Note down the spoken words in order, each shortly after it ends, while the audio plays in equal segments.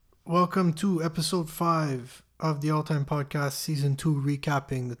Welcome to episode 5 of the All Time Podcast, season 2,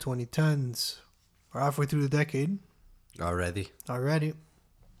 recapping the 2010s. We're halfway through the decade. Already.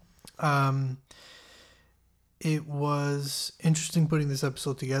 It was interesting putting this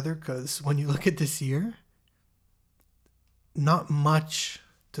episode together because when you look at this year, not much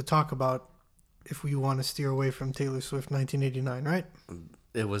to talk about if we want to steer away from Taylor Swift 1989, right?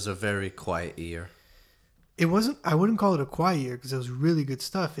 It was a very quiet year. It wasn't, I wouldn't call it a quiet year because it was really good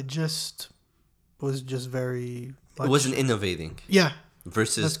stuff. It just was just very much, It wasn't innovating. Yeah.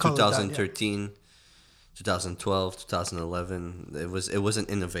 Versus 2013, 2012, 2011. It wasn't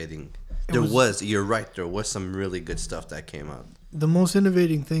innovating. You're right, there was some really good stuff that came out. The most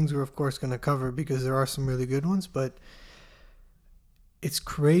innovating things we're of course going to cover because there are some really good ones, but it's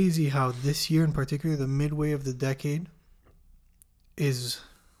crazy how this year in particular, the midway of the decade, is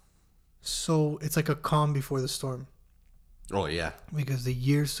so, it's like a calm before the storm. Oh, yeah. Because the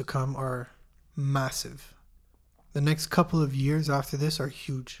years to come are massive. The next couple of years after this are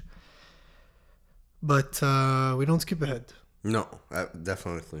huge. But we don't skip ahead. No,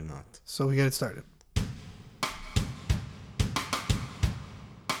 definitely not. So we get it started.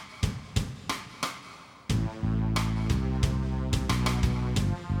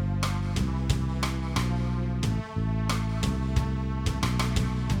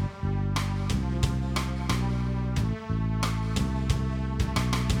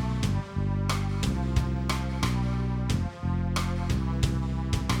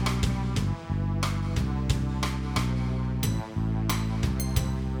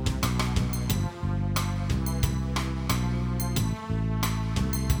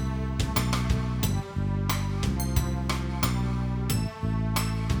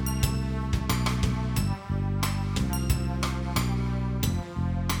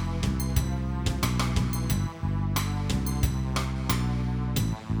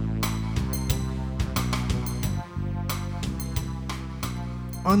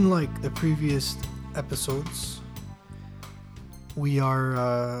 Unlike the previous episodes, we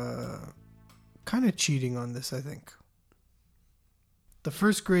are kind of cheating on this, I think. The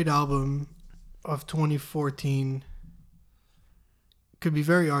first great album of 2014 could be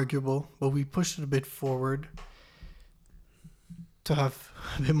very arguable, but we pushed it a bit forward to have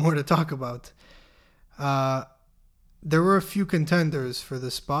a bit more to talk about. There were a few contenders for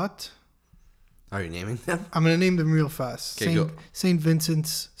the spot. Are you naming them? I'm going to name them real fast. Okay, go. St.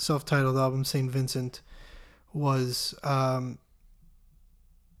 Vincent's self-titled album, St. Vincent, was, at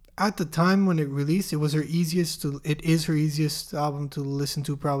the time when it released, it is her easiest album to listen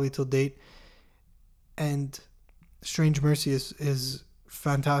to probably till date. And Strange Mercy is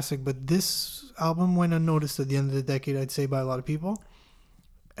fantastic. But this album went unnoticed at the end of the decade, I'd say, by a lot of people.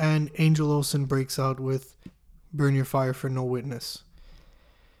 And Angel Olsen breaks out with Burn Your Fire for No Witness,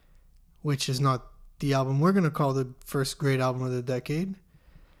 which is not the album we're going to call the first great album of the decade.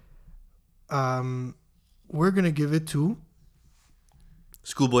 We're going to give it to...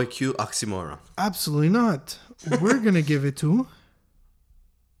 Schoolboy Q, Oxymoron. Absolutely not. We're going to give it to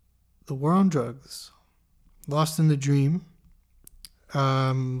The War on Drugs, Lost in the Dream.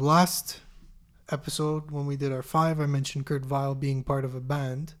 Last episode, when we did our 5, I mentioned Kurt Weill being part of a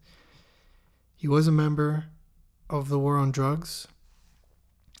band. He was a member of The War on Drugs.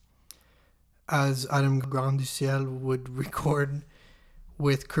 As Adam Grand du Ciel would record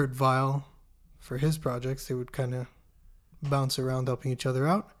with Kurt Weill for his projects, they would kind of bounce around helping each other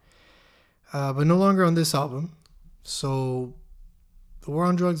out. But no longer on this album. So, The War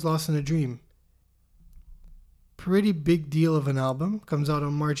on Drugs, Lost in a Dream. Pretty big deal of an album. Comes out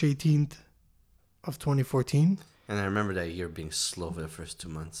on March 18th of 2014. And I remember that year being slow for the first 2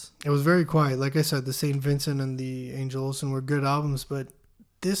 months. It was very quiet. Like I said, the St. Vincent and the Angel Olsen were good albums, but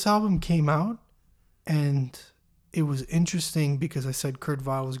this album came out and it was interesting because I said Kurt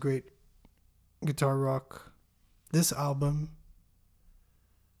Weill was great guitar rock. This album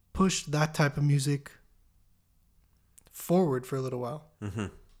pushed that type of music forward for a little while. Mm-hmm.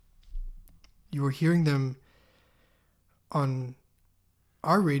 You were hearing them on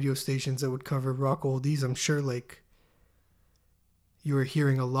our radio stations that would cover rock oldies. I'm sure like you were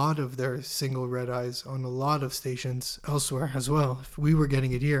hearing a lot of their single Red Eyes on a lot of stations elsewhere as well. If we were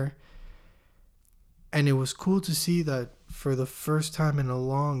getting it here. And it was cool to see that for the first time in a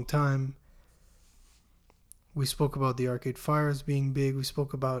long time, we spoke about the Arcade Fires being big. We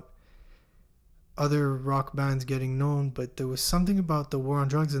spoke about other rock bands getting known. But there was something about The War on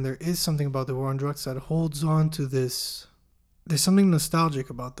Drugs, and there is something about The War on Drugs that holds on to this. There's something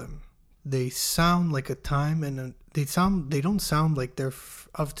nostalgic about them. They sound like a time, and they don't sound like they're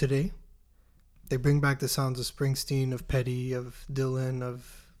of today. They bring back the sounds of Springsteen, of Petty, of Dylan,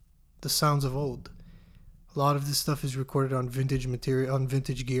 of the sounds of old. A lot of this stuff is recorded on vintage material, on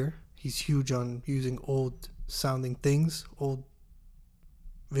vintage gear. He's huge on using old sounding things, old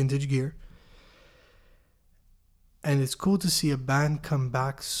vintage gear. And it's cool to see a band come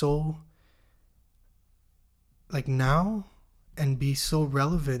back so, like, now and be so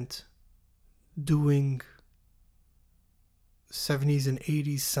relevant doing 70s and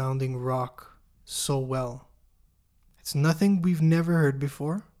 80s sounding rock so well. It's nothing we've never heard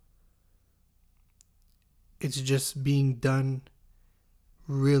before. It's just being done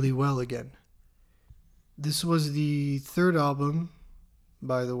really well again. This was the third album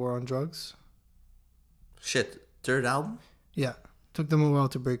by The War on Drugs. Shit, third album? Yeah, took them a while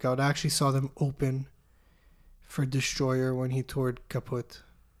to break out. I actually saw them open for Destroyer when he toured Kaput.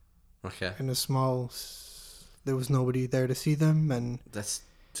 Okay. In a small... There was nobody there to see them, and... That's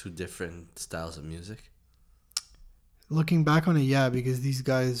two different styles of music. Looking back on it, yeah, because these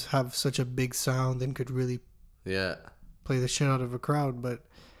guys have such a big sound and could really play the shit out of a crowd. But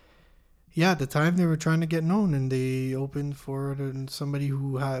yeah, at the time they were trying to get known, and they opened for somebody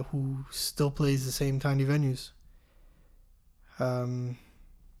who still plays the same tiny venues. I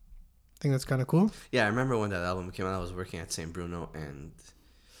think that's kind of cool. Yeah, I remember when that album came out, I was working at St. Bruno, and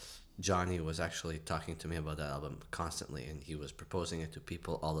Johnny was actually talking to me about that album constantly, and he was proposing it to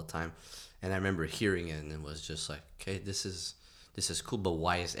people all the time. And I remember hearing it, and it was just like, okay, this is cool, but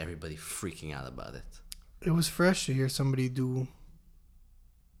why is everybody freaking out about it? It was fresh to hear somebody do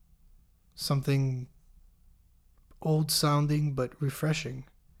something old sounding but refreshing.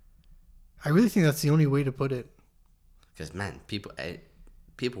 I really think that's the only way to put it. Because, man,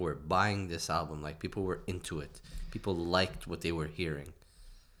 people were buying this album. Like, people were into it. People liked what they were hearing.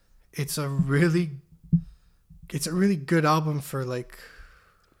 It's a really good album for, like,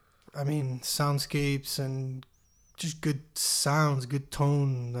 I mean, soundscapes and just good sounds, good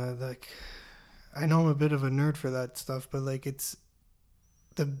tone. Like, I know I'm a bit of a nerd for that stuff, but, like, it's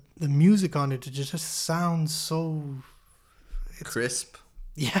the music on it just sounds so crisp.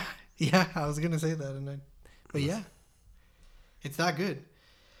 Yeah, I was gonna say that, but yeah, it's that good.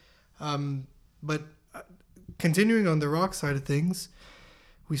 But continuing on the rock side of things,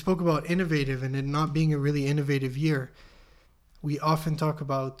 we spoke about innovative and it not being a really innovative year. We often talk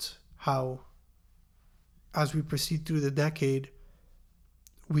about how, as we proceed through the decade,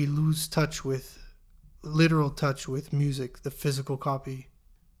 we lose literal touch with music, the physical copy,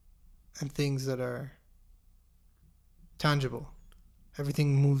 and things that are tangible.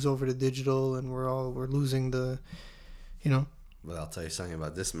 Everything moves over to digital, and we're losing the, Well, I'll tell you something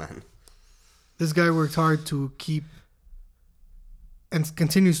about this man. This guy worked hard to keep, and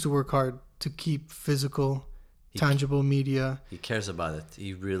continues to work hard to keep physical, tangible media. He cares about it.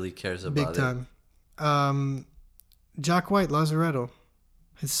 He really cares about big time. Jack White, Lazaretto,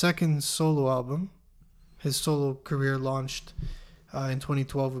 his second solo album. His solo career launched in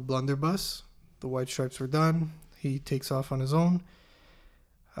 2012 with Blunderbuss. The White Stripes were done. He takes off on his own.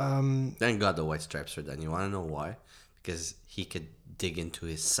 Thank God the White Stripes are done. You want to know why? Because he could dig into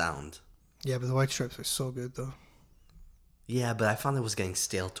his sound. Yeah, but the White Stripes are so good, though. Yeah, but I found it was getting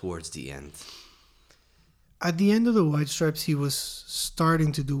stale towards the end. At the end of the White Stripes, he was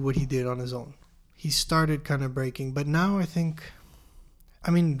starting to do what he did on his own. He started kind of breaking. But now I think... I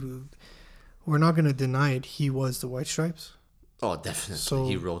mean, we're not going to deny it. He was the White Stripes. Oh, definitely. So,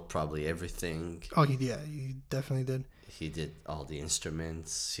 he wrote probably everything. Oh, yeah, he definitely did. He did all the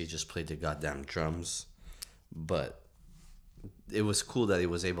instruments. He just played the goddamn drums. But it was cool that he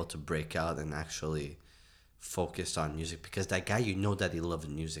was able to break out and actually focus on music. Because that guy, you know that he loved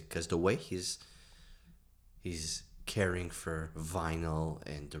music. Because the way he's caring for vinyl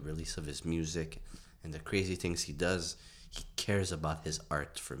and the release of his music and the crazy things he does, he cares about his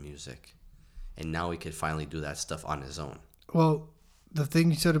art for music. And now he could finally do that stuff on his own. Well, the thing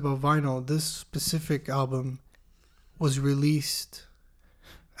you said about vinyl, this specific album was released...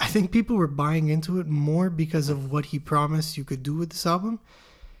 I think people were buying into it more because of what he promised you could do with this album.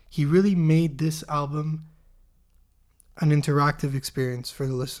 He really made this album an interactive experience for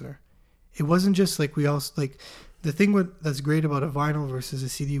the listener. It wasn't just like we all... Like, the thing that's great about a vinyl versus a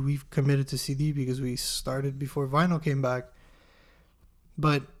CD, we've committed to CD because we started before vinyl came back.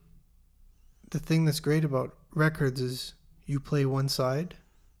 But the thing that's great about records is you play one side,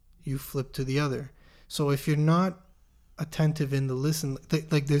 you flip to the other. So if you're not attentive in the listen,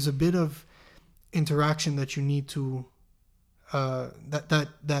 like there's a bit of interaction that you need to,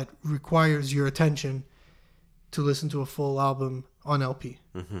 that requires your attention to listen to a full album on LP.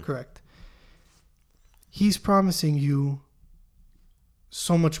 Mm-hmm. Correct. He's promising you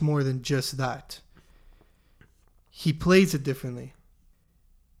so much more than just that. He plays it differently.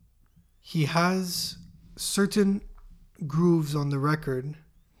 he has certain grooves on the record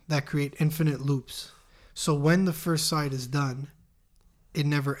that create infinite loops. So when the first side is done, it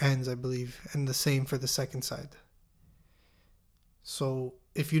never ends, I believe, and the same for the second side. So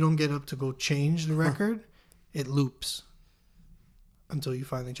if you don't get up to go change the record, it loops until you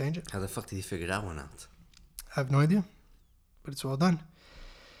finally change it. How the fuck did he figure that one out? I have no idea, but it's well done.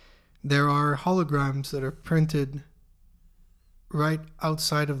 There are holograms that are printed right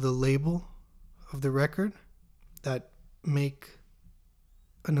outside of the label of the record that make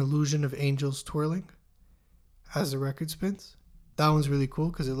an illusion of angels twirling as the record spins. That one's really cool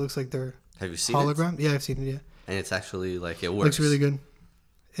because it looks like they're Have you seen hologram. it? Yeah, I've seen it. Yeah, And it's actually like it works. looks really good.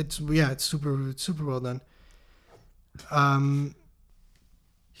 It's super well done.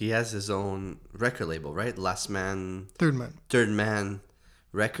 He has his own record label, right? Last Man, Third Man.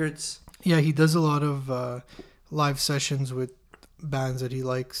 Records. Yeah, he does a lot of live sessions with bands that he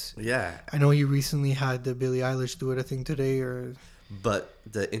likes. Yeah. I know he recently had the Billie Eilish do it, I think today or. But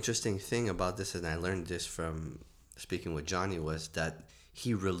the interesting thing about this, and I learned this from speaking with Johnny, was that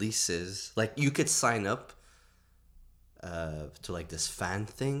he releases, like, you could sign up to like this fan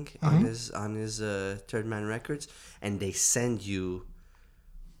thing on his Third Man Records, and they send you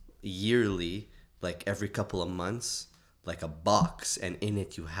yearly, like every couple of months, like a box, and in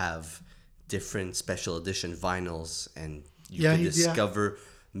it you have different special edition vinyls, and you can discover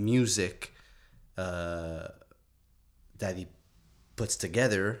music that he puts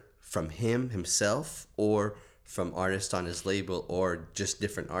together from himself, or from artists on his label, or just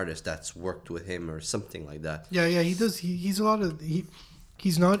different artists that's worked with him or something like that. Yeah, he does. He's a lot of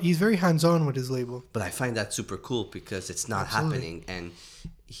he's very hands-on with his label. But I find that super cool because it's not Absolutely. happening, and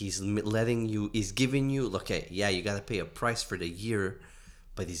he's giving you, okay, yeah, you got to pay a price for the year,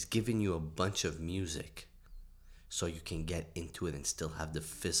 but he's giving you a bunch of music so you can get into it and still have the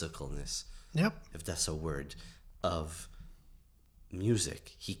physicalness, Yep. if that's a word, of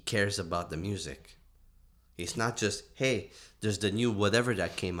music. He cares about the music. It's not just, hey, there's the new whatever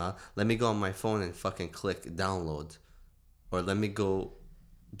that came out, let me go on my phone and fucking click download, or let me go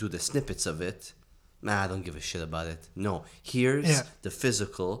do the snippets of it. Nah, I don't give a shit about it. No, here's the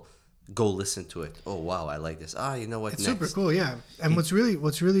physical. Go listen to it. Oh wow, I like this. You know what? It's next? super cool, yeah. And what's really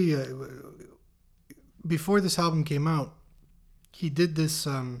before this album came out, he did this.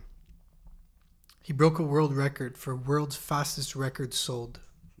 He broke a world record for world's fastest record sold.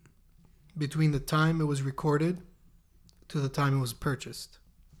 Between the time it was recorded to the time it was purchased.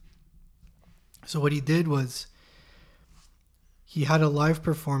 So what he did was he had a live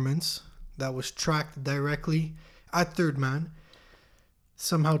performance that was tracked directly at Third Man,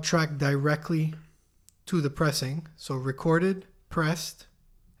 somehow tracked directly to the pressing. So recorded, pressed,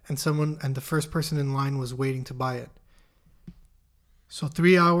 and the first person in line was waiting to buy it. So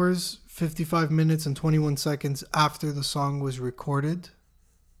 3 hours, 55 minutes, and 21 seconds after the song was recorded,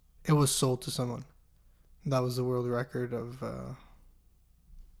 it was sold to someone. That was the world record of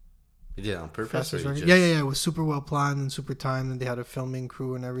You did it on purpose, fastest or you record. just... Yeah. It was super well planned and super timed, and they had a filming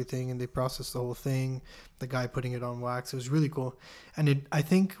crew and everything, and they processed the whole thing. The guy putting it on wax. It was really cool. And I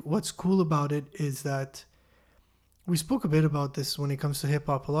think what's cool about it is that we spoke a bit about this when it comes to hip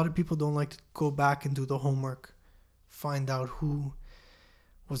hop. A lot of people don't like to go back and do the homework, find out who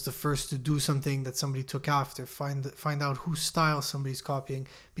was the first to do something that somebody took after, find out whose style somebody's copying.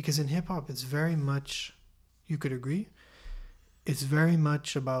 Because in hip hop, it's very much, you could agree, it's very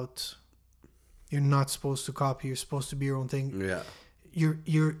much about you're not supposed to copy. You're supposed to be your own thing. Yeah.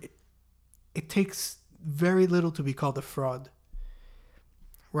 It takes very little to be called a fraud.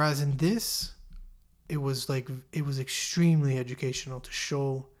 Whereas in this, it was extremely educational to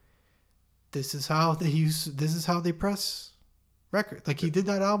show this is how they press record. Like he did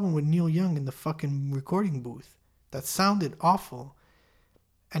that album with Neil Young in the fucking recording booth that sounded awful,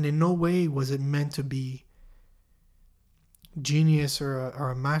 and in no way was it meant to be genius or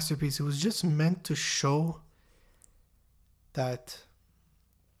a masterpiece. It was just meant to show that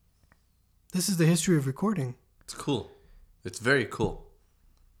this is the history of recording. It's cool. It's very cool.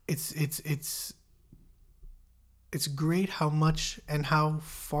 It's great how much and how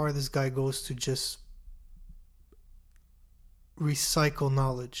far this guy goes to just recycle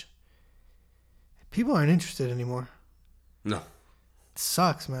knowledge. People aren't interested anymore. No. It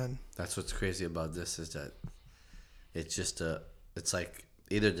sucks, man. That's what's crazy about this, is that it's just it's like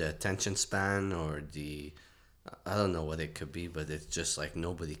either the attention span or I don't know what it could be, but it's just like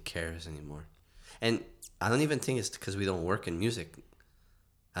nobody cares anymore. And I don't even think it's because we don't work in music.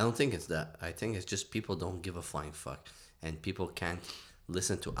 I don't think it's that. I think it's just people don't give a flying fuck, and people can't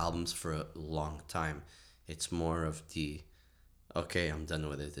listen to albums for a long time. It's more of the Okay, I'm done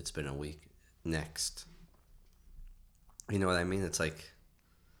with it. It's been a week. Next. You know what I mean? It's like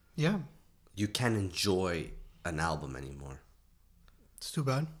Yeah, you can't enjoy an album anymore. it's too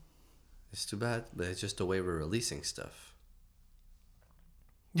bad. It's too bad, but it's just the way we're releasing stuff.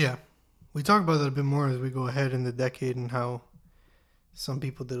 Yeah, we talk about that a bit more as we go ahead in the decade and how some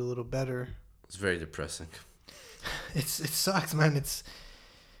people did a little better. It's very depressing. It sucks, man.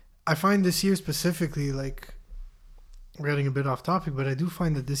 I find this year specifically, like, we're getting a bit off topic, but I do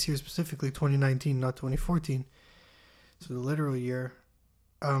find that this year specifically, 2019, not 2014, so the literal year,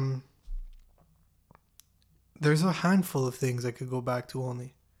 there's a handful of things I could go back to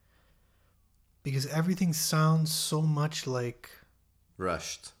only. Because everything sounds so much like...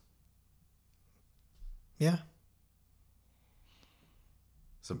 Rushed. Yeah.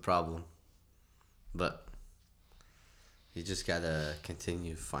 It's a problem. But you just gotta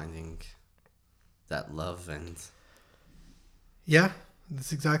continue finding that love, and Yeah,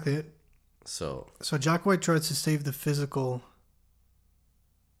 that's exactly it. so So Jack White tries to save the physical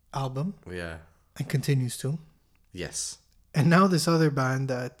album yeah. and continues to. Yes. And now this other band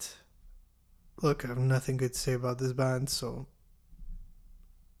that... Look, I have nothing good to say about this band, so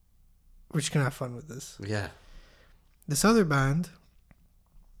we're just gonna have fun with this. Yeah. This other band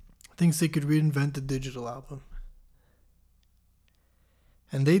thinks they could reinvent the digital album.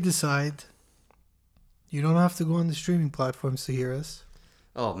 And they decide you don't have to go on the streaming platforms to hear us.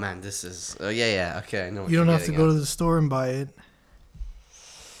 Oh man, this is yeah. Okay, I know. What You don't you're have to go to the store and buy it.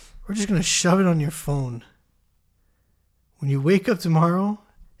 We're just gonna shove it on your phone. When you wake up tomorrow,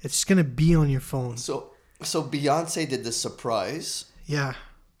 it's just gonna be on your phone. So Beyonce did the surprise Yeah.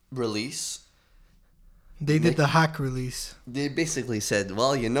 release. They did the hack release. They basically said,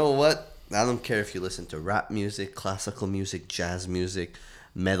 well, you know what? I don't care if you listen to rap music, classical music, jazz music,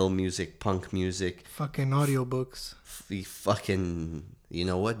 metal music, punk music, Fucking audiobooks. fucking, you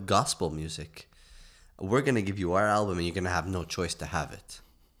know what? Gospel music. We're going to give you our album and you're going to have no choice to have it.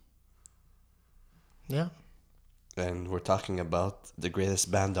 Yeah. And we're talking about the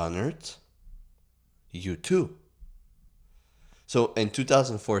greatest band on earth, U2. So in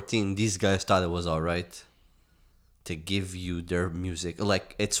 2014, these guys thought it was all right to give you their music.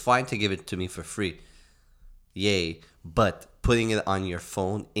 Like, it's fine to give it to me for free. Yay. But putting it on your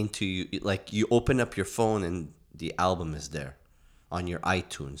phone into you, like, you open up your phone and the album is there on your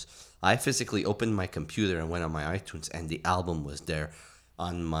iTunes. I physically opened my computer and went on my iTunes, and the album was there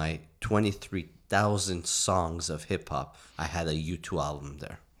on my 23,000 songs of hip hop. I had a U2 album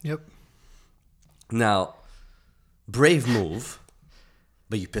there. Yep. Now, brave move,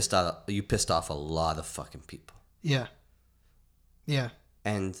 but you pissed off a lot of fucking people. Yeah. Yeah.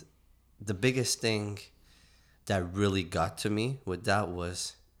 And the biggest thing that really got to me with that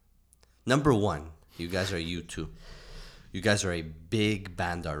was, number one, you guys are U2. You guys are a big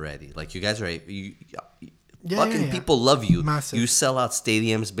band already. Like, you guys are fucking people love you. Massive. You sell out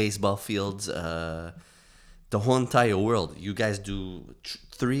stadiums, baseball fields, the whole entire world. You guys do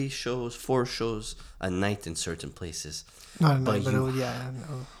 3 shows, 4 shows a night in certain places. Not enough, but no.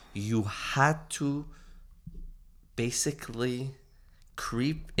 You had to basically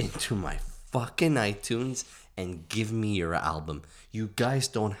creep into my fucking iTunes and give me your album. You guys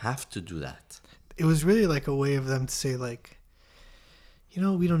don't have to do that. It was really like a way of them to say, like, you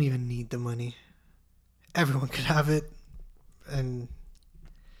know, we don't even need the money. Everyone could have it. And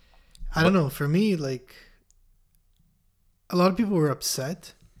I don't know, for me, like, a lot of people were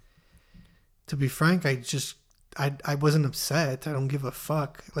upset. To be frank, I wasn't upset. I don't give a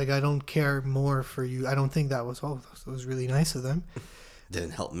fuck. Like, I don't care more for you. I don't think that was it was really nice of them.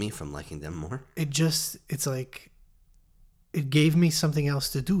 Didn't help me from liking them more. It's like, it gave me something else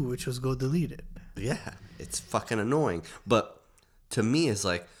to do, which was go delete it. Yeah, it's fucking annoying. But to me, it's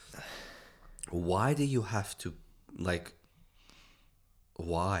like, why do you have to, like,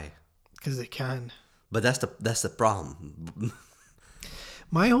 why? Because they can. But that's the problem.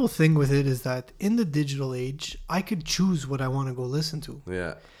 My whole thing with it is that in the digital age, I could choose what I want to go listen to.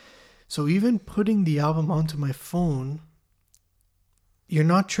 Yeah. So even putting the album onto my phone, you're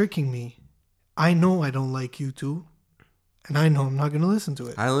not tricking me. I know I don't like U2, and I know I'm not going to listen to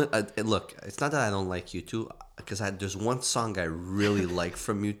it. Look, it's not that I don't like U2, because there's one song I really like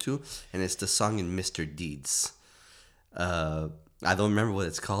from U2, and it's the song in Mr. Deeds. I don't remember what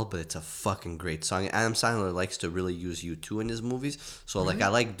it's called, but it's a fucking great song. Adam Sandler likes to really use U2 in his movies, so like I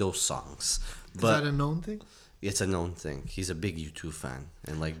like those songs. But is that a known thing? It's a known thing. He's a big U2 fan,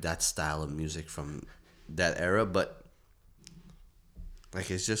 and like that style of music from that era. But like,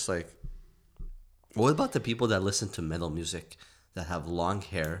 it's just like, what about the people that listen to metal music that have long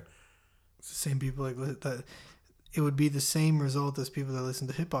hair? It's the same people like that. it would be the same result as people that listen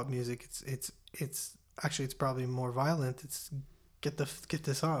to hip hop music. It's actually it's probably more violent. It's get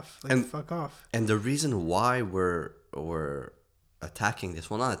this off, like And- fuck off. And the reason why we're attacking this,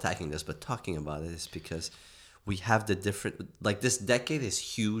 well, not attacking this, but talking about it, is because we have the different, like, this decade is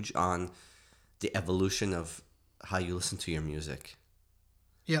huge on the evolution of how you listen to your music.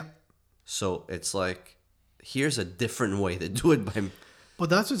 Yeah, So it's like, here's a different way to do it by. but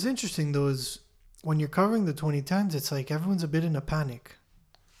that's what's interesting though is when you're covering the 2010s, it's like everyone's a bit in a panic.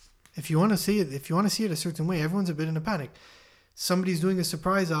 If you want to see it a certain way, everyone's a bit in a panic. Somebody's doing a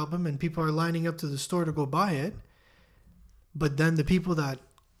surprise album and people are lining up to the store to go buy it. But then the people that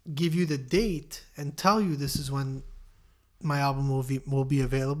give you the date and tell you this is when my album will be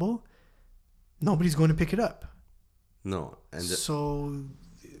available, nobody's going to pick it up. No, and So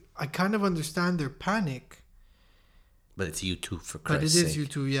I kind of understand their panic. but it's YouTube, for But it Christ's is sake.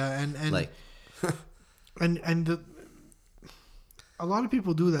 YouTube, yeah. And Like, a lot of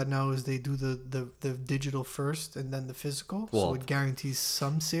people do that now is they do the digital first and then the physical. So Well- it guarantees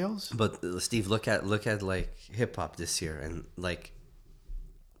some sales. but Steve, look at like hip hop this year, and like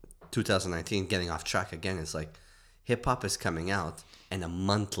 2019, getting off track again. It's like hip hop is coming out, and a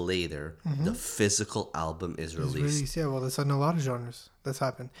month later, the physical album is It's released. released. Yeah, well, that's in a lot of genres. That's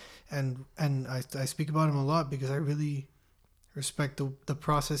happened. And I speak about him a lot because I really respect the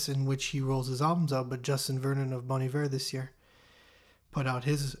process in which he rolls his albums out. But Justin Vernon of Bon Iver this year put out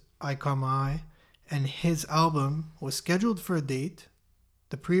his I Comma I, and his album was scheduled for a date.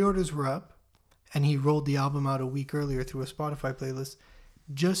 The pre-orders were up, and he rolled the album out a week earlier through a Spotify playlist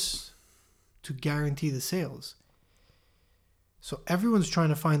just to guarantee the sales. So everyone's trying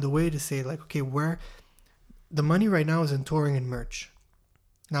to find a way to say, like, okay, where the money right now is in touring and merch.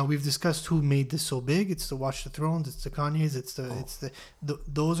 Now we've discussed who made this so big. It's the Watch the Thrones. It's the Kanye's. It's the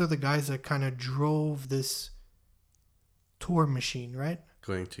those are the guys that kind of drove this tour machine, right?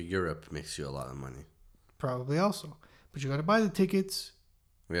 Going to Europe makes you a lot of money. Probably also, but you got to buy the tickets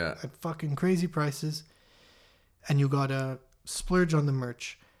Yeah, at fucking crazy prices, and you got to splurge on the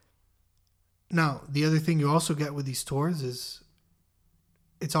merch. Now the other thing you also get with these tours is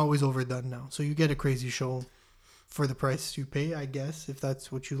it's always overdone now. So you get a crazy show for the price you pay, I guess, if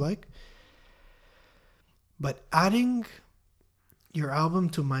that's what you like. But adding your album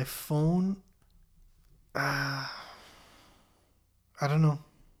to my phone, I don't know.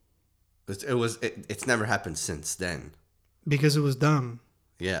 it's never happened since then. Because it was dumb.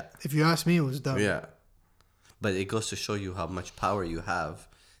 Yeah, If you ask me, it was dumb. yeah. But it goes to show you how much power you have,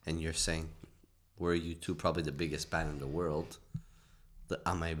 and you're saying, were you two probably the biggest band in the world, that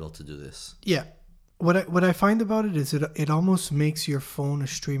I'm able to do this. Yeah. What I find about it is it almost makes your phone a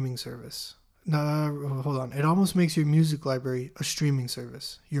streaming service. No, hold on. It almost makes your music library a streaming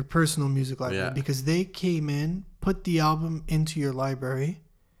service. Your personal music library. Yeah. Because they came in, put the album into your library,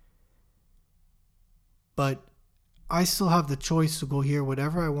 but I still have the choice to go hear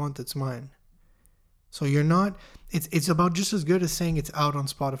whatever I want that's mine. So you're not it's about just as good as saying it's out on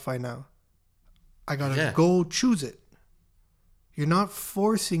Spotify now. I gotta go choose it. You're not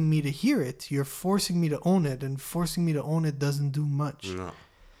forcing me to hear it. You're forcing me to own it, and forcing me to own it doesn't do much. No.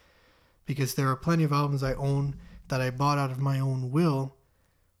 Because there are plenty of albums I own that I bought out of my own will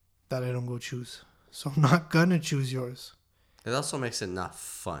that I don't go choose. So I'm not gonna choose yours. It also makes it not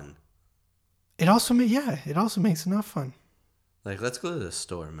fun. It also makes it not fun. Like, let's go to the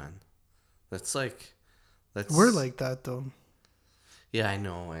store, man. Let's We're like that though. Yeah, I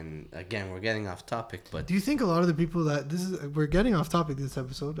know, and again, we're getting off topic, but Do you think a lot of the people that we're getting off topic this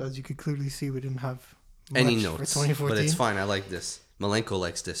episode, as you could clearly see, we didn't have any much notes, for 2014. but it's fine. I like this. Malenko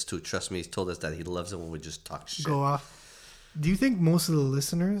likes this too. Trust me, he's told us that he loves it when we just talk shit. Go off. Do you think most of the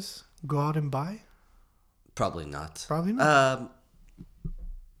listeners go out and buy? Probably not. Probably not.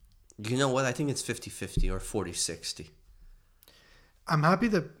 You know what? I think it's 50-50 or 40-60. I'm happy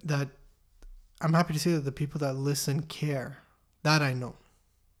I'm happy to say that the people that listen care. That I know.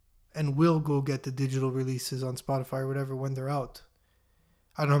 And will go get the digital releases on Spotify or whatever when they're out.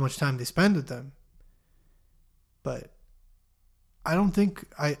 I don't know how much time they spend with them. But I don't think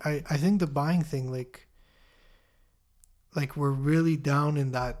I think the buying thing, like we're really down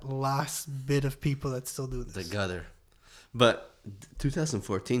in that last bit of people that still do this. The gutter. But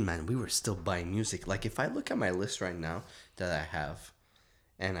 2014, man, we were still buying music. Like, if I look at my list right now that I have,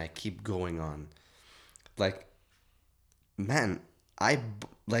 and I keep going on, like, man,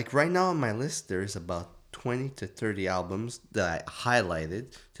 like right now on my list, there is about 20 to 30 albums that I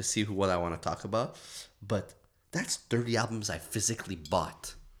highlighted to see what I want to talk about. But that's 30 albums I physically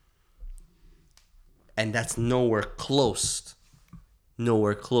bought. And that's nowhere close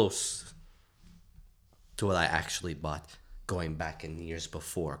to to what I actually bought going back in years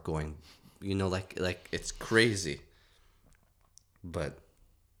before. Like it's crazy. But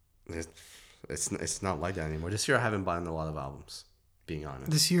it's not like that anymore. This year I haven't bought a lot of albums, being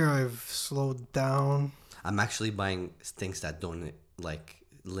honest. This year I've slowed down. I'm actually buying things that don't like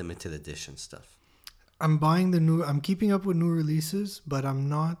limited edition stuff. I'm keeping up with new releases, but I'm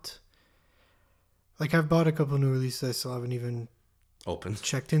not. Like, I've bought a couple new releases I still haven't even Open.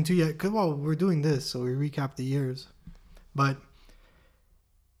 checked into yet. Cause, well, we're doing this, so we recap the years. But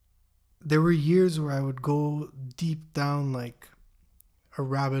there were years where I would go deep down like a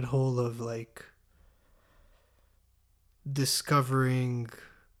rabbit hole of like discovering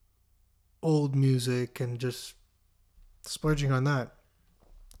old music and just splurging on that.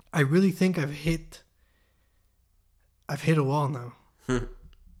 I really think I've hit a wall now.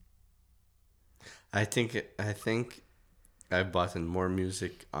 I think I've bought more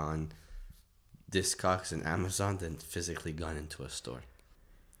music on Discogs and Amazon than physically gone into a store.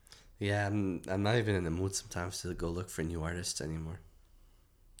 Yeah, I'm not even in the mood sometimes to go look for new artists anymore.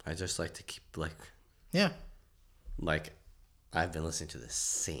 I just like to keep Yeah. like I've been listening to the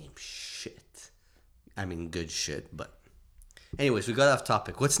same shit. I mean, good shit, but anyways, we got off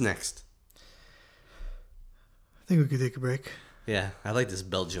topic. What's next? I think we could take a break. Yeah, I like this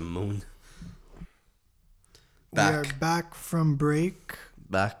Belgium moon. We are back from break.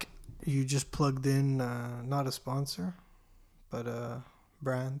 Back. You just plugged in, not a sponsor, but a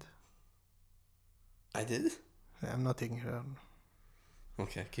brand. I did? Yeah, I'm not taking it out.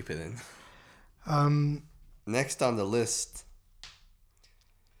 Okay, keep it in. Next on the list.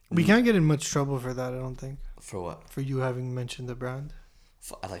 We can't get in much trouble for that, I don't think. For what? For you having mentioned the brand.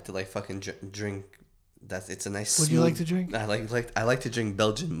 I like to fucking drink. It's a nice. What do you like to drink? I like to drink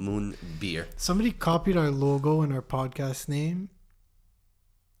Belgian Moon beer. Somebody copied our logo and our podcast name.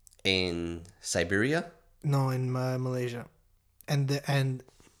 In Siberia? No, in Malaysia, and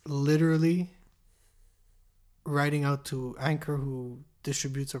literally writing out to Anchor, who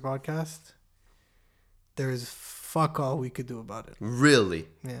distributes our podcast. There is fuck all we could do about it. Really?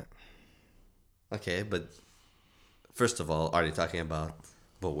 Yeah. Okay, but first of all, are they talking about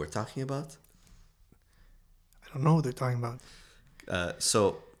what we're talking about? I don't know what they're talking about.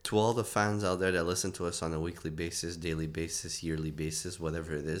 So, to all the fans out there that listen to us on a weekly basis, daily basis, yearly basis,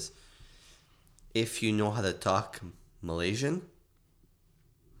 whatever it is, if you know how to talk Malaysian,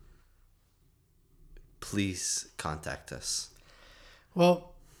 please contact us.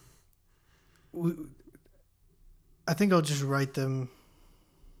 Well, I think I'll just write them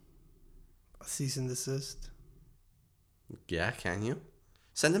a cease and desist. Yeah, can you?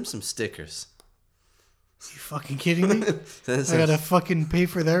 Send them some stickers. Are you fucking kidding me? I gotta fucking pay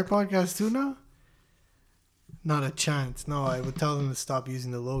for their podcast too now? Not a chance. No, I would tell them to stop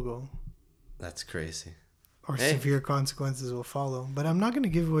using the logo. That's crazy. Or severe consequences will follow. But I'm not gonna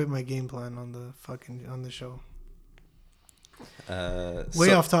give away my game plan on the show.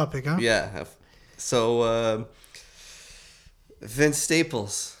 Way off topic, huh? Yeah. So Vince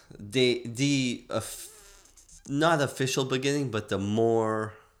Staples, the not official beginning, but the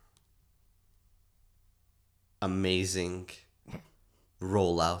more amazing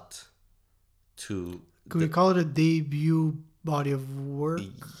rollout to. Could we call it a debut body of work?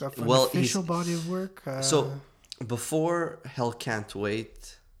 Well, official body of work? So before Hell Can't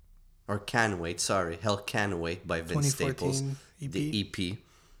Wait, or Can Wait, sorry, Hell Can Wait by Vince Staples, EP. the EP,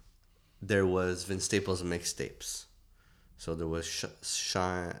 there was Vince Staples mixtapes. So there was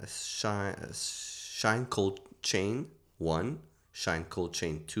Shine Cold Chain 1, Shine Cold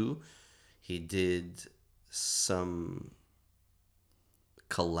Chain 2. He did some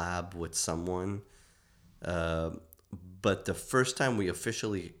collab with someone. But the first time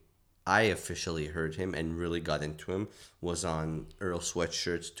I officially heard him and really got into him was on Earl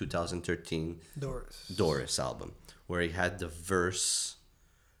Sweatshirt's 2013 Doris album, where he had the verse,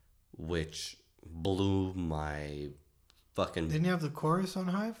 which blew my fucking... Didn't you have the chorus on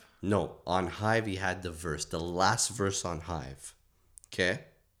Hive? No, on Hive he had the verse, the last verse on Hive. Okay?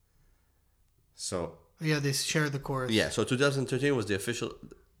 So... Yeah, they shared the chorus. Yeah, so 2013 was the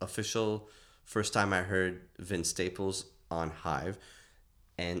official first time I heard Vince Staples on Hive,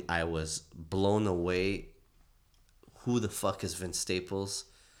 and I was blown away. Who the fuck is Vince Staples?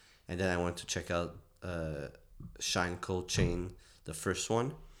 And then I went to check out Shine Cold Chain, the first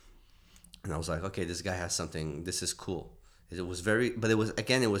one, and I was like, okay, this guy has something. This is cool. It was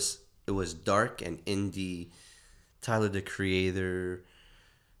it was dark and indie. Tyler the Creator,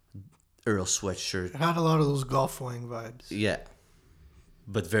 Earl Sweatshirt. It had a lot of those golf wang vibes. Yeah,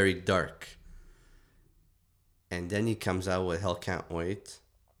 but very dark. And then he comes out with Hell Can't Wait.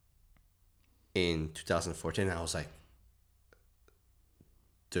 in 2014. I was like,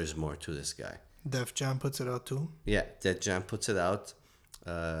 there's more to this guy. Def Jam puts it out too. Yeah, Def Jam puts it out.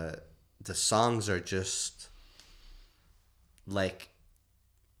 The songs are just like,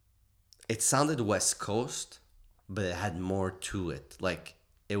 it sounded West Coast, but it had more to it. Like,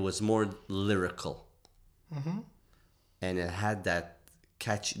 it was more lyrical. Mm-hmm. And it had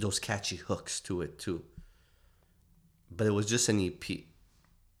those catchy hooks to it too. But it was just an EP.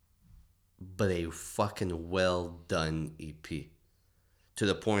 But a fucking well done EP. To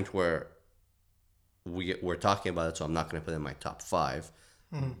the point where we're talking about it, so I'm not going to put it in my top 5.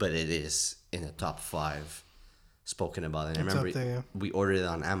 But it is in the top 5 spoken about. And I remember up there, yeah. we ordered it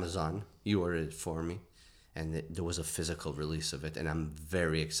on Amazon. You ordered it for me. And there was a physical release of it. And I'm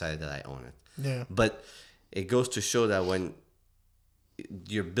very excited that I own it. Yeah. But it goes to show that when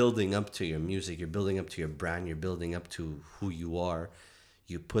you're building up to your music, you're building up to your brand, you're building up to who you are,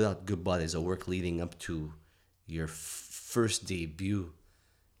 you put out good bodies of work leading up to your first debut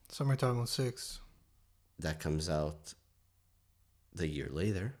Summertime 06. that comes out the year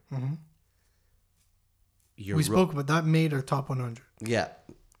later. Mm-hmm. You're We spoke about that made our top 100. Yeah.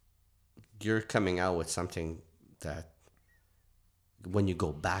 You're coming out with something that when you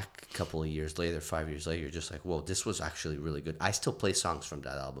go back a couple of years later, 5 years later, you're just like, whoa, this was actually really good. I still play songs from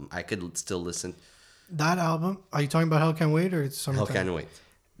that album. I could still listen. That album, are you talking about Hell Can't Wait or it's Hell Summertime? Can't Wait.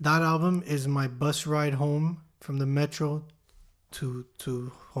 That album is my bus ride home from the metro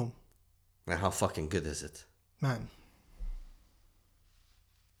to home. And how fucking good is it? Man.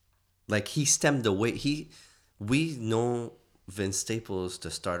 Like, he stemmed the way. We know Vince Staples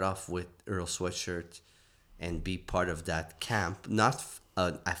to start off with Earl Sweatshirt and be part of that camp. Not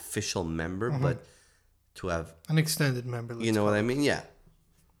an official member, but to have, An extended member. you know what I mean? Yeah.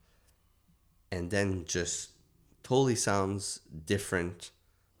 And then just totally sounds different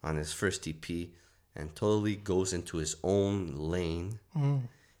on his first EP and totally goes into his own lane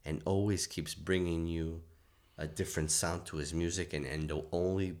and always keeps bringing you a different sound to his music and the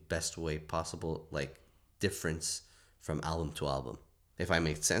only best way possible, like, difference from album to album. If I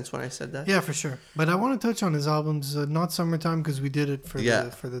made sense when I said that? Yeah, for sure. But I want to touch on his albums, not Summertime because we did it for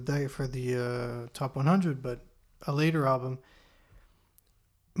the top 100, but a later album.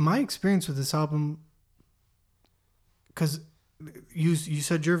 My experience with this album, because you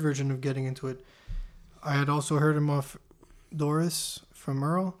said your version of getting into it. I had also heard him off Doris from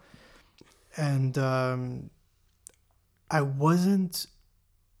Earl, and I wasn't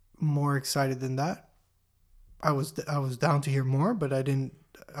more excited than that. I was down to hear more, but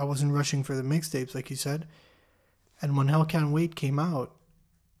I wasn't rushing for the mixtapes like you said. And when Hell Can't Wait came out,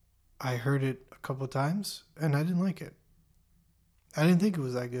 I heard it a couple of times and I didn't like it. I didn't think it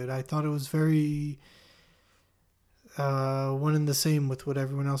was that good. I thought it was very one and the same with what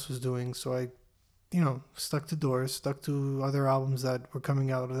everyone else was doing. So I, stuck to Doors, stuck to other albums that were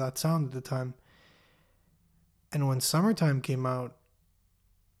coming out of that sound at the time. And when Summertime came out,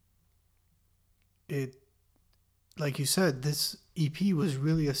 it, like you said, this EP was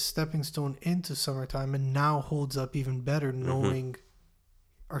really a stepping stone into Summertime and now holds up even better knowing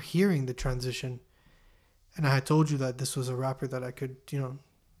or hearing the transition. And I had told you that this was a rapper that I could,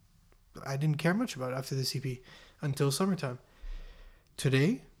 I didn't care much about after this EP until Summertime.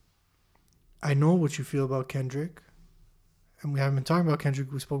 Today, I know what you feel about Kendrick. And we haven't been talking about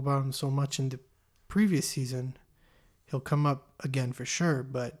Kendrick. We spoke about him so much in the previous season. He'll come up again for sure.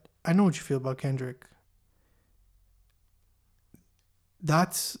 But I know what you feel about Kendrick.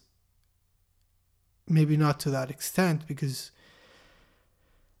 That's maybe not to that extent because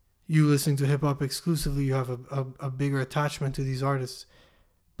you listening to hip hop exclusively, you have a bigger attachment to these artists.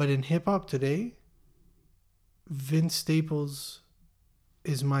 But in hip hop today, Vince Staples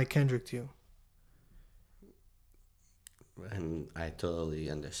is my Kendrick to you. And I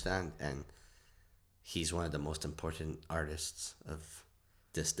totally understand. And he's one of the most important artists of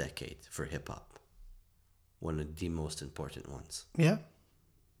this decade for hip hop. One of the most important ones. Yeah.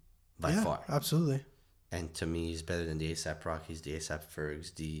 By far. Absolutely. And to me, he's better than the A$AP Rockies, the A$AP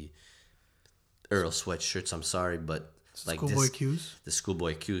Fergs, the Earl Sweatshirts. I'm sorry, but like Schoolboy Q's. The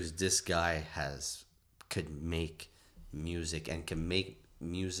Schoolboy Q's. This guy could make music and can make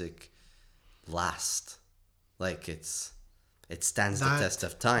music last. Like it stands the test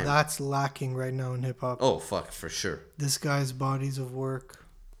of time. That's lacking right now in hip hop. Oh fuck, for sure. This guy's bodies of work,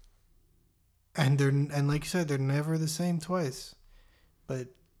 and like you said, they're never the same twice, but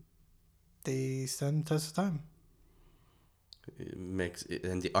they stand the test of time.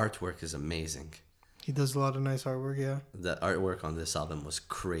 And the artwork is amazing. He does a lot of nice artwork, yeah. The artwork on this album was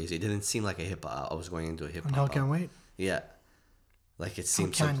crazy. It didn't seem like a hip hop. I was going into a hip hop. And Hell Can't Wait. Yeah. Like it How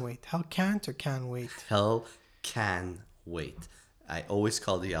seems can wait? How can't or can wait? Hell Can Wait. I always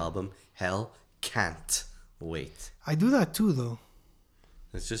call the album Hell Can't Wait. I do that too, though.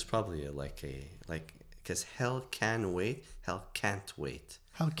 It's just probably because Hell Can Wait, Hell Can't Wait.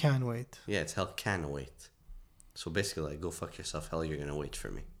 How can wait? Yeah, it's Hell Can Wait. So basically, like, go fuck yourself. Hell, you're gonna wait for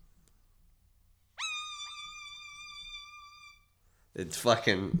me. It's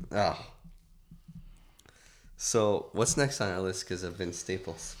fucking So what's next on our list? Because of Vince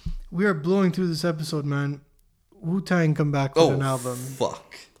Staples. We are blowing through this episode, man. Wu-Tang come back with an album.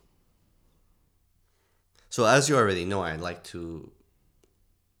 Fuck. So as you already know, I'm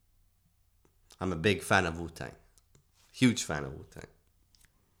a big fan of Wu-Tang. Huge fan of Wu-Tang.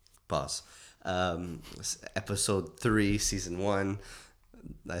 Pause. Episode 3, season 1.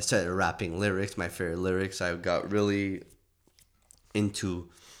 I started rapping lyrics, my favorite lyrics. I got really into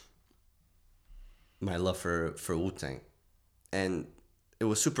my love for Wu-Tang. And it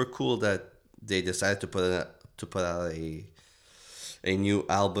was super cool that they decided to put out a new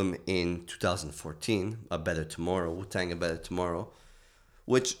album in 2014, A Better Tomorrow, Wu-Tang A Better Tomorrow,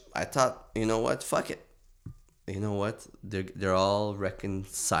 which I thought, you know what, fuck it. You know what? They're all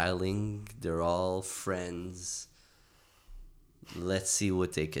reconciling. They're all friends. Let's see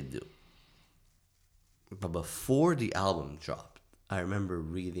what they could do. But before the album dropped, I remember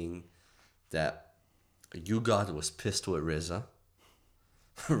reading that U-God was pissed with RZA.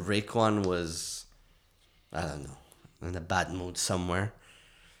 Raekwon was, I don't know, in a bad mood somewhere.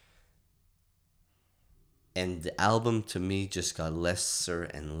 And the album to me just got lesser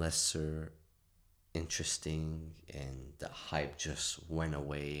and lesser interesting, and the hype just went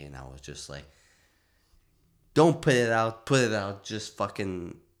away, and I was just like, don't put it out, just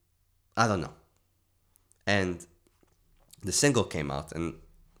fucking, I don't know. And the single came out, and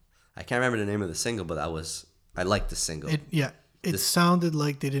I can't remember the name of the single, but I liked the single. It sounded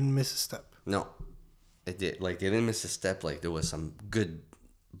like they didn't miss a step. No, it did. Like, they didn't miss a step. Like, there was some good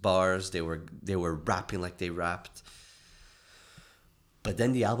bars. They were rapping like they rapped. But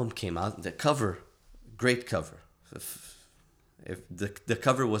then the album came out. The cover, great cover. If the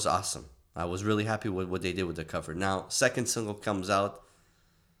cover was awesome. I was really happy with what they did with the cover. Now, second single comes out.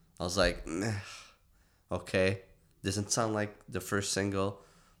 I was like, okay, doesn't sound like the first single.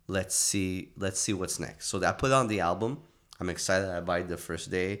 Let's see what's next. So I put on the album. I'm excited. I buy it the first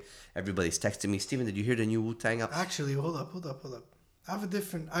day. Everybody's texting me, Steven, did you hear the new Wu-Tang album? Actually, hold up. I have a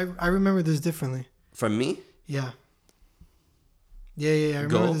different. I remember this differently. From me? Yeah. I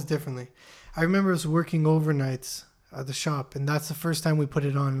remember this differently. I remember us working overnights at the shop, and that's the first time we put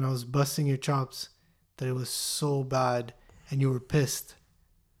it on, and I was busting your chops that it was so bad, and you were pissed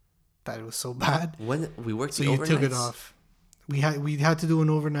that it was so bad. When we worked, so you took it off. We had to do an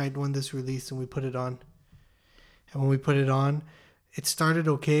overnight when this released, and we put it on. And when we put it on, it started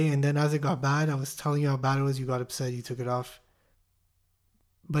okay, and then as it got bad, I was telling you how bad it was. You got upset. You took it off,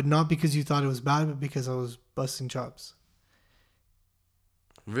 but not because you thought it was bad, but because I was busting chops.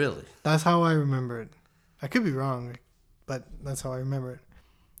 Really? That's how I remember it. I could be wrong, but that's how I remember it.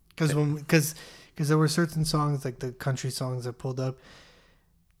 Because there were certain songs, like the country songs that pulled up,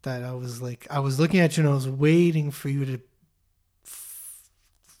 that I was looking at you and I was waiting for you to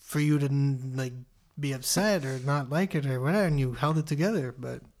like be upset or not like it or whatever, and you held it together.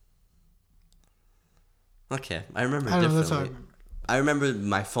 But okay, I remember I don't know, differently. that's how I remember. I remember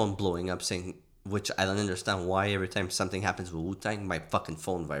my phone blowing up saying, which I don't understand why every time something happens with Wu-Tang, my fucking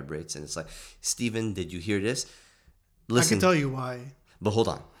phone vibrates. And it's like, Steven, did you hear this? Listen. I can tell you why. But hold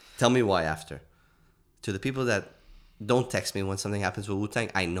on. Tell me why after. To the people that don't text me when something happens with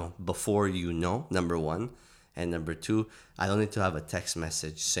Wu-Tang, I know. Before you know, number one. And number two, I don't need to have a text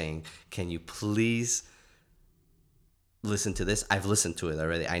message saying, can you please listen to this? I've listened to it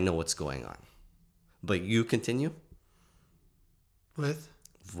already. I know what's going on. But you continue. With?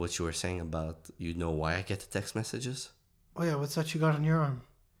 What you were saying about, you know why I get the text messages? Oh yeah, what's that you got on your arm?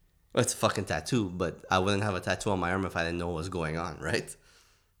 Well, it's a fucking tattoo, but I wouldn't have a tattoo on my arm if I didn't know what was going on, right?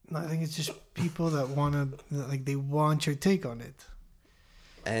 No, I think it's just people that they want your take on it.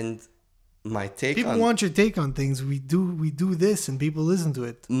 And my take people want your take on things. We do this and people listen to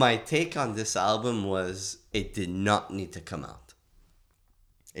it. My take on this album was it did not need to come out.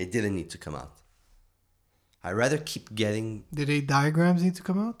 It didn't need to come out. I'd rather keep getting... Did A Diagrams need to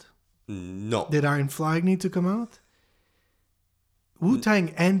come out? No. Did Iron Flag need to come out?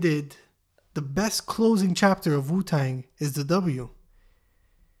 Wu-Tang ended... The best closing chapter of Wu-Tang is the W.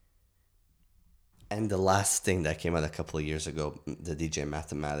 And the last thing that came out a couple of years ago, the DJ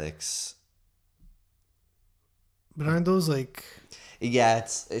Mathematics. But aren't those like... Yeah,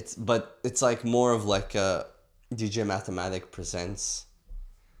 it's like more of like a... DJ Mathematic presents.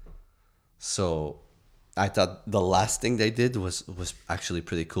 So I thought the last thing they did was actually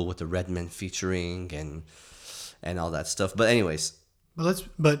pretty cool with the Redman featuring and all that stuff. But anyways,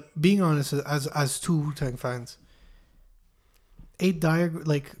 But being honest, as two Wu-Tang fans, eight diagrams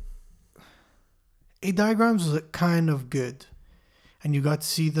was kind of good, and you got to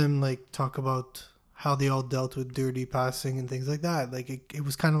see them like talk about how they all dealt with dirty passing and things like that. Like it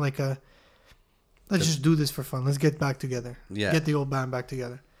was kind of like a let's just do this for fun. Let's get back together. Yeah. Get the old band back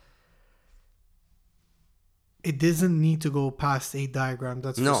together. It doesn't need to go past eight diagrams.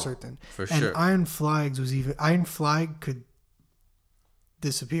 That's No, for certain. for And sure. Iron Flag could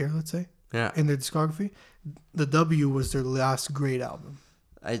disappear. Let's say Yeah. in their discography. The W was their last great album.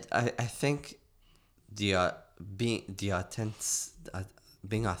 I think the being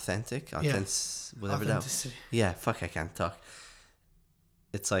authentic, whatever that. Authenticity. Yeah, fuck, I can't talk.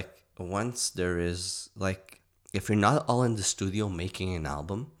 It's like once there is like if you're not all in the studio making an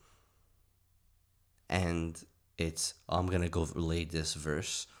album, and it's I'm gonna go relay this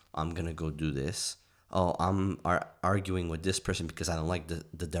verse, I'm gonna go do this. Oh, I'm arguing with this person because I don't like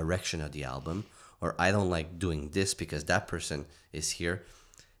the direction of the album, or I don't like doing this because that person is here.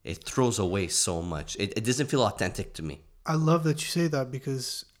 It throws away so much. It doesn't feel authentic to me. I love that you say that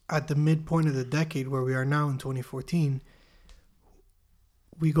because at the midpoint of the decade where we are now in 2014,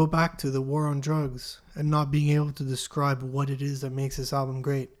 we go back to the war on drugs and not being able to describe what it is that makes this album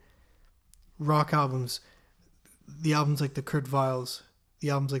great. Rock albums, the albums like the Kurt Viles, the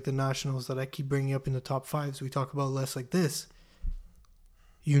albums like the Nationals that I keep bringing up in the top fives, we talk about less like this.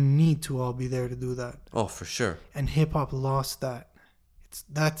 You need to all be there to do that. Oh, for sure. And hip hop lost that.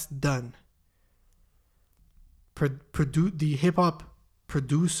 That's done. The hip hop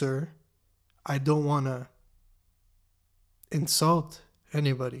producer, I don't want to insult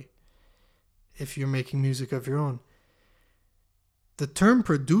anybody if you're making music of your own. The term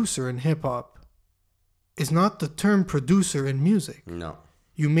producer in hip hop is not the term producer in music. No.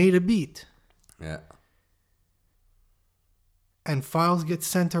 You made a beat Yeah. and files get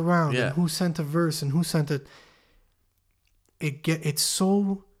sent around, Yeah. and who sent a verse and who sent a.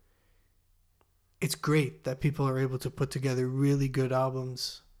 It's great that people are able to put together really good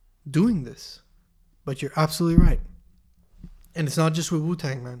albums doing this. But you're absolutely right. And it's not just with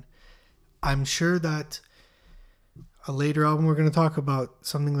Wu-Tang, man. I'm sure that a later album we're going to talk about,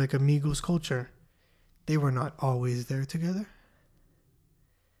 something like Amigos Culture, they were not always there together.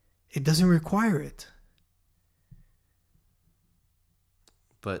 It doesn't require it.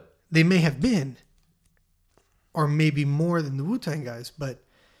 But They may have been, or maybe more than the Wu-Tang guys, but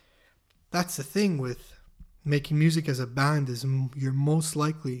that's the thing with making music as a band is you're most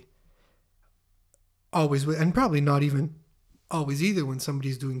likely always, and probably not even always either when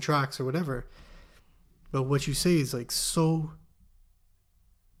somebody's doing tracks or whatever. But what you say is like it's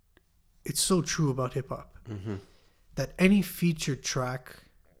so true about hip hop that any featured track,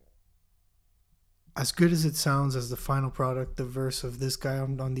 as good as it sounds as the final product, the verse of this guy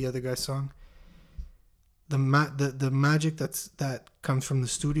on the other guy's song, the magic that comes from the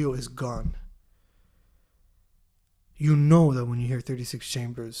studio is gone. You know that when you hear 36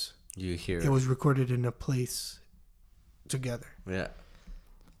 Chambers, you hear it was recorded in a place together. Yeah.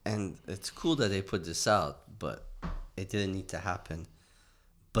 And it's cool that they put this out, but it didn't need to happen.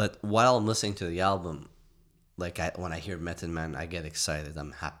 But while I'm listening to the album, like when I hear Method Man, I get excited.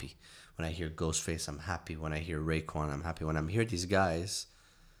 I'm happy. When I hear Ghostface, I'm happy. When I hear Raekwon, I'm happy. When I'm hear these guys,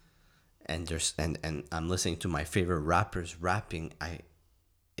 and I'm listening to my favorite rappers rapping,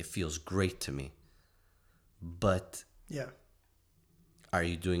 it feels great to me. But Yeah. are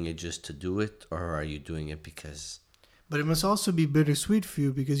you doing it just to do it, or are you doing it because? But it must also be bittersweet for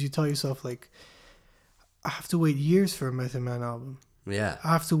you because you tell yourself, like, I have to wait years for a Method Man album. Yeah. I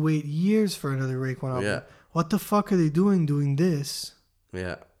have to wait years for another Raekwon album. Yeah. What the fuck are they doing this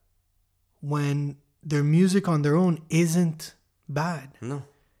Yeah. when their music on their own isn't bad? No.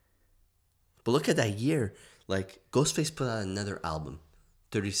 But look at that year. Like, Ghostface put out another album,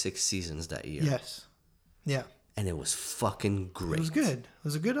 36 Seasons that year. Yes. Yeah. And it was fucking great. It was good. It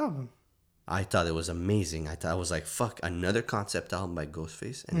was a good album. I thought it was amazing. I was like, fuck, another concept album by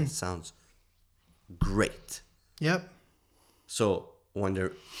Ghostface, and it sounds great. Yep. So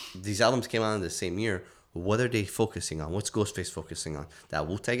when these albums came out in the same year, what are they focusing on? What's Ghostface focusing on? That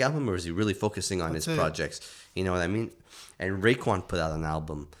Wu-Tang album, or is he really focusing on his projects? You know what I mean? And Raekwon put out an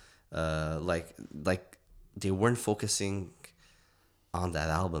album, like they weren't focusing on that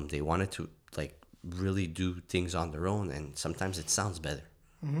album. They wanted to like really do things on their own, and sometimes it sounds better.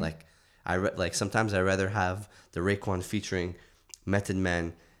 Like sometimes I rather have the Raekwon featuring Method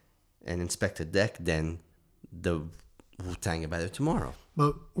Man and Inspector Deck than the Wu-Tang Better Tomorrow.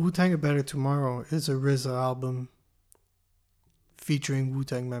 But Wu-Tang Better Tomorrow is a RZA album featuring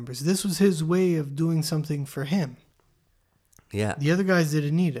Wu-Tang members. This was his way of doing something for him. Yeah. The other guys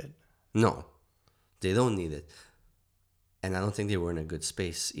didn't need it. No, they don't need it. And I don't think they were in a good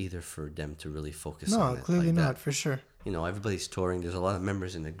space either for them to really focus on it. No, clearly like not, that. for sure. You know, everybody's touring. There's a lot of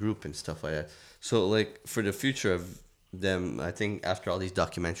members in the group and stuff like that. So, like, for the future of them, I think after all these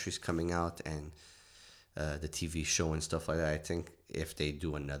documentaries coming out and the TV show and stuff like that, I think if they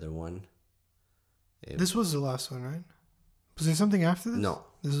do another one... This was the last one, right? Was there something after this? No.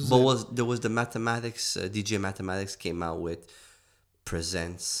 This was But there was the Mathematics, DJ Mathematics came out with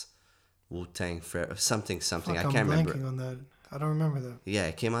Presents Wu-Tang Forever, something. Fuck, I I'm can't remember. blanking on that. I don't remember that. Yeah,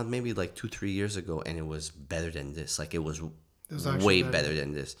 it came out maybe like 2-3 years ago, and it was better than this. Like, it was actually way better. better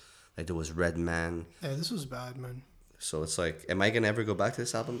than this. Like, there was Redman. Yeah, this was bad, man. So it's like, am I gonna ever go back to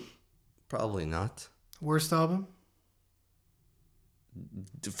this album? Probably not. Worst album?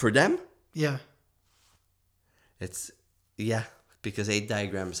 For them, Yeah. it's because 8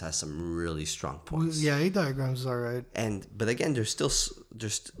 Diagrams has some really strong points. Yeah, 8 Diagrams is alright. But again, there's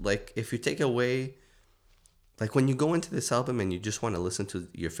like, if you take away, like, when you go into this album and you just want to listen to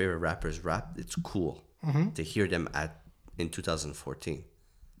your favorite rappers rap, it's cool to hear them in 2014.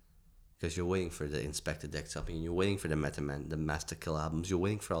 Because you're waiting for the Inspector Dex album, you're waiting for the Method Man, the Master Kill albums, you're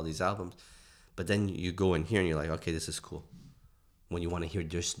waiting for all these albums. But then you go in here and you're like, okay, this is cool. When you want to hear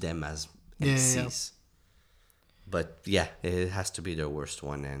just them as MCs. But yeah, it has to be their worst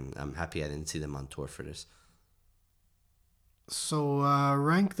one, and I'm happy I didn't see them on tour for this. So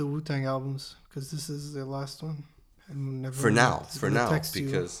rank the Wu-Tang albums, because this is the last one. And For now,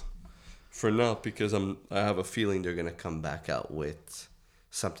 because I have a feeling they're gonna come back out with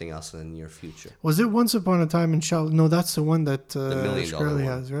something else in the near future. Was it Once Upon a Time in Shaolin? No, that's the one that $1 million Shkreli one.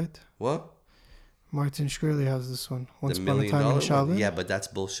 has, right? What? Martin Shkreli has this one. Once The $1 Upon a million Time in one? Shaolin? Yeah, but that's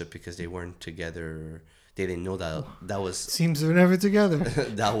bullshit because they weren't together. They didn't know that was Seems they're never together.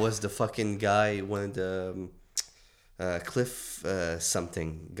 that was the fucking guy. One of the Cliff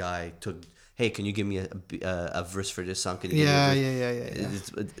something guy took. Hey, can you give me a verse for this song? Can you Yeah. give me a verse?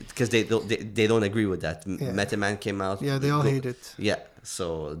 Because they don't agree with that. Yeah. Method Man came out. Yeah, they all hate it. Yeah,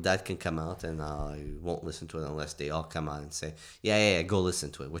 so that can come out, and I won't listen to it unless they all come out and say, yeah, go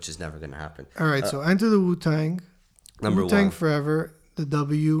listen to it, which is never gonna happen. All right, so Enter the Wu-Tang. Number Wu-Tang 1. Forever, The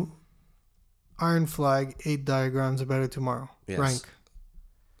W, Iron Flag, 8 Diagrams, A Better Tomorrow. Yes. Rank.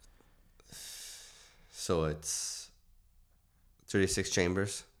 So it's 36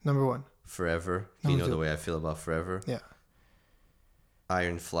 Chambers. Number 1. Forever. Number You know 2. the way I feel about Forever. Yeah.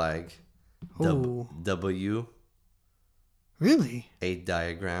 Iron Flag. Ooh. W. Really? 8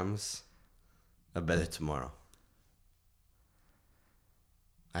 Diagrams. A Better Tomorrow.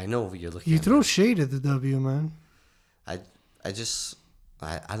 I know you're looking You at throw me. shade at the W, man. I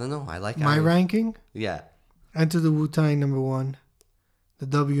don't know. I like My Iron. ranking? Yeah. Enter the Wu-Tang, number 1. The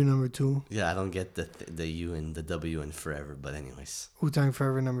W, number 2. Yeah, I don't get the U and the W and Forever, but anyways. Wu-Tang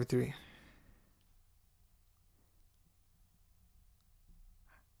Forever, number 3.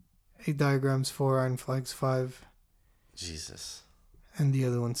 8 Diagrams, 4. Iron Flags, 5. Jesus. And the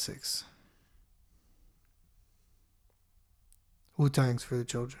other one, 6. Wu-Tang's for the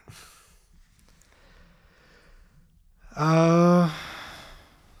children.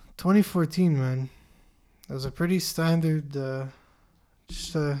 2014, man. That was a pretty standard,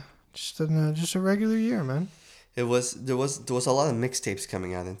 just a regular year, man. There was a lot of mixtapes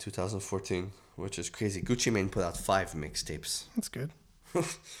coming out in 2014, which is crazy. Gucci Mane put out 5 mixtapes. That's good.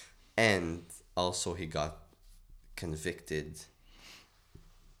 And also he got convicted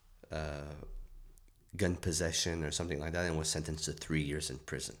gun possession or something like that and was sentenced to 3 years in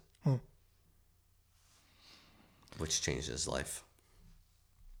prison. Which changed his life.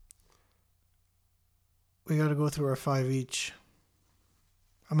 We got to go through our 5 each.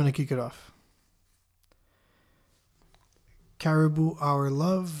 I'm going to kick it off. Caribou, Our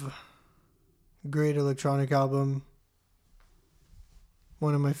Love. Great electronic album.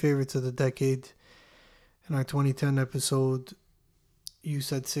 One of my favorites of the decade. In our 2010 episode, you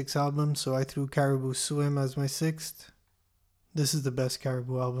said 6 albums, so I threw Caribou Swim as my 6th. This is the best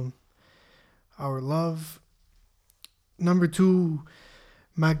Caribou album. Our Love. Number 2,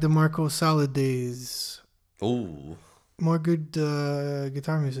 Mac DeMarco, Salad Days. Ooh. More good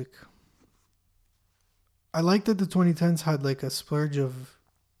guitar music. I like that the 2010s had like a splurge of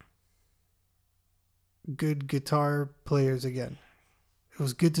good guitar players again. It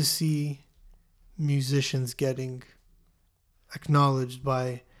was good to see musicians getting acknowledged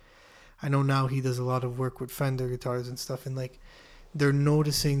by... I know now he does a lot of work with Fender guitars and stuff, and like they're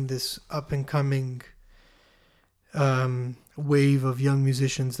noticing this up and coming wave of young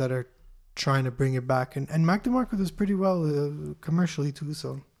musicians that are trying to bring it back. And Mac DeMarco does pretty well commercially too.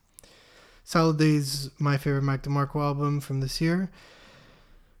 So Salad Days, my favorite Mac DeMarco album from this year.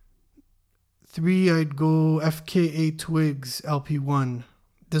 3, I'd go FKA Twigs LP1.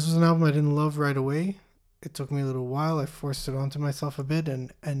 This was an album I didn't love right away. It took me a little while. I forced it onto myself a bit,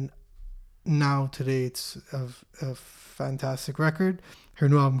 and now today it's a fantastic record. Her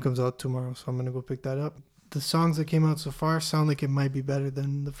new album comes out tomorrow, so I'm gonna go pick that up. The songs that came out so far sound like it might be better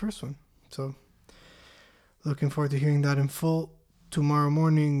than the first one, so looking forward to hearing that in full. Tomorrow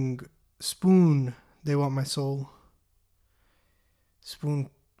morning, Spoon, They Want My Soul. Spoon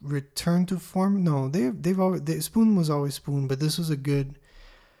return to form. No, they've always Spoon was always Spoon, but this was a good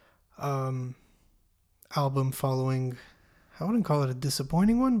album following. I wouldn't call it a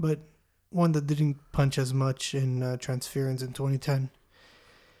disappointing one, but one that didn't punch as much in Transference in 2010.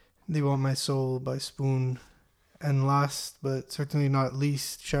 They Want My Soul by Spoon. And last but certainly not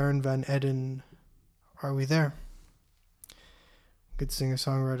least, Sharon Van Etten, Are We There? Good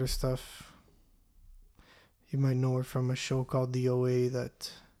singer-songwriter stuff. You might know her from a show called The OA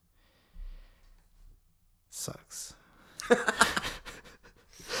that sucks.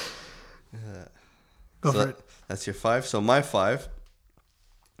 Go for it. That's your 5. So my 5,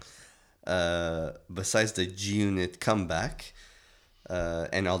 besides the G-Unit comeback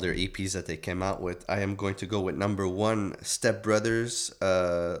and all their EPs that they came out with, I am going to go with number 1, Step Brothers,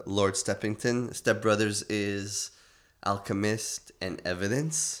 Lord Steppington. Step Brothers is Alchemist and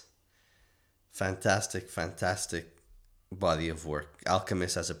Evidence. Fantastic body of work.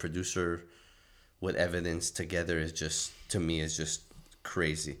 Alchemist as a producer with Evidence together is just, to me, is just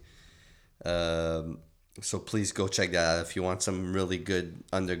crazy. So please go check that out if you want some really good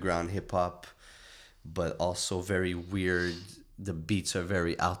underground hip hop, but also very weird. The beats are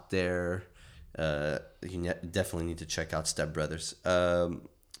very out there. Definitely need to check out Step Brothers.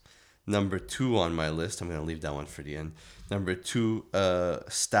 Number 2 on my list, I'm going to leave that one for the end. Number 2,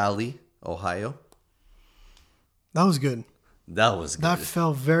 Stally, Ohio. That was good. That was good. That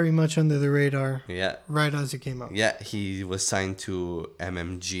fell very much under the radar. Yeah. Right as it came out. Yeah, he was signed to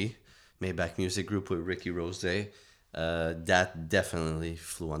MMG, Maybach Music Group, with Ricky Rose. That definitely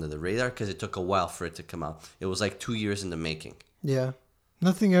flew under the radar because it took a while for it to come out. It was like 2 years in the making. Yeah.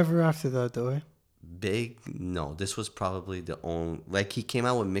 Nothing ever after that, though, eh? Big? No, this was probably the only... Like, he came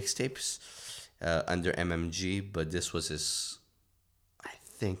out with mixtapes under MMG, but this was his, I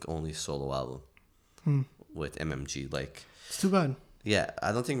think, only solo album with MMG. Like, it's too bad. Yeah,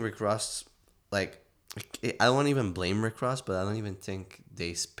 I don't think Rick Ross... Like, I don't even blame Rick Ross, but I don't even think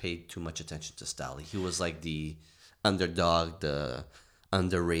they paid too much attention to Stally. He was like the underdog, the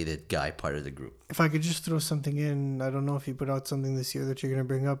underrated guy part of the group. If I could just throw something in, I don't know if he put out something this year that you're going to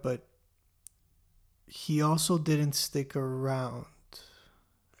bring up, but he also didn't stick around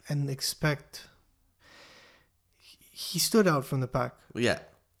and expect... He stood out from the pack. Yeah.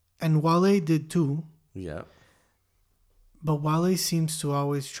 And Wale did too. Yeah. But Wale seems to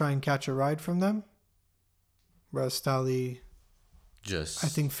always try and catch a ride from them. Whereas Stally, just, I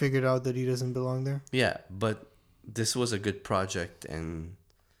think, figured out that he doesn't belong there. Yeah, but this was a good project, and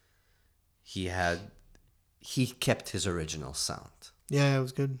he kept his original sound. Yeah, it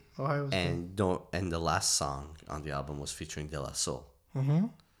was good. Ohio was good. And the last song on the album was featuring De La Soul.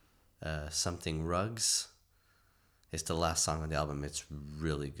 Something Rugs. It's the last song on the album. It's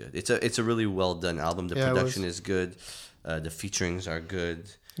really good. It's a really well done album. The production is good. The featurings are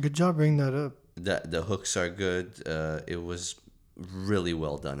good. Good job bringing that up. The hooks are good. It was really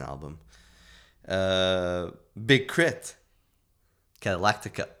well done album. Big Crit,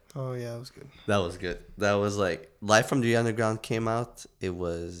 Galactica. Oh yeah, it was good. That was good. That was like Live from the Underground came out. It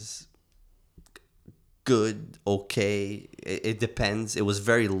was good, okay. It depends. It was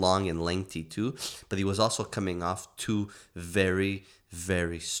very long and lengthy too, but he was also coming off 2 very,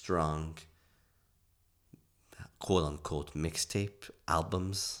 very strong, quote unquote, mixtape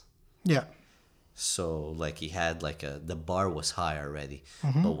albums. Yeah. So like he had like the bar was high already,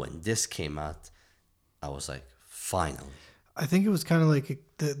 but when this came out, I was like, finally. I think it was kind of like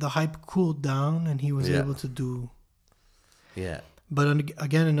the hype cooled down and he was able to do. Yeah. But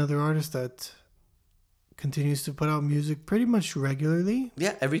again, another artist that continues to put out music pretty much regularly.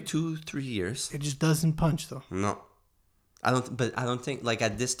 Yeah, every 2-3 years. It just doesn't punch though. No. I don't think like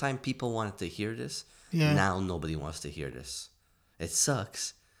at this time people wanted to hear this. Yeah. Now nobody wants to hear this. It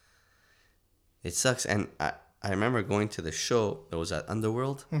sucks. It sucks. And I remember going to the show that was at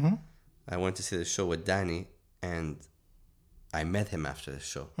Underworld. I went to see the show with Danny, and I met him after the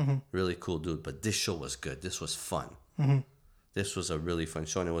show. Really cool dude. But this show was good. This was fun. this was a really fun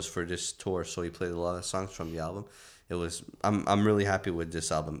show, and it was for this tour, so he played a lot of songs from the album. It was I'm really happy with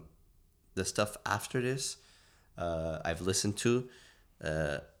this album. The stuff after this, I've listened to.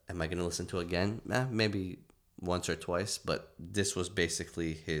 Am I gonna listen to again? Maybe once or twice, but this was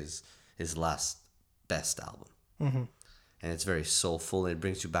basically his last best album. Mm-hmm. And it's very soulful, and it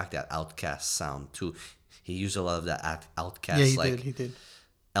brings you back that Outcast sound too. He used a lot of that Outcast Yeah, he did.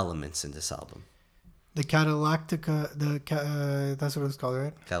 elements in this album. The Catalactica, that's what it's called,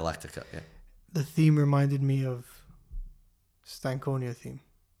 right? Galactica, yeah. The theme reminded me of Stankonia theme.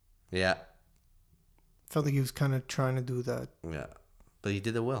 Yeah. Felt like he was kind of trying to do that. Yeah. But he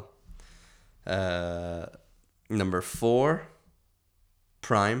did it well. Number 4,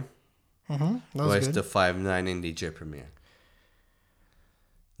 Prime. Mm-hmm. That was Royce good. the 5'9" in DJ Premier.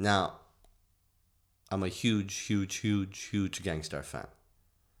 Now, I'm a huge Gangstar fan.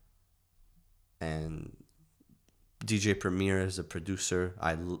 And DJ Premier is a producer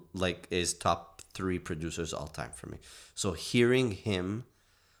is top 3 producers all time for me. So hearing him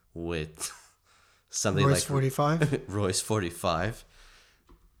with somebody Royce like 45. Royce 45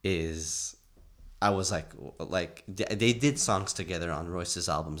 is, I was like they did songs together on Royce's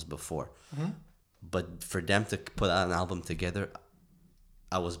albums before. Mm-hmm. But for them to put out an album together,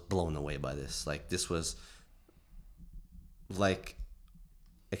 I was blown away by this. Like, this was like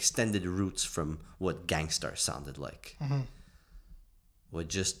extended roots from what Gangstar sounded like. Mm-hmm. With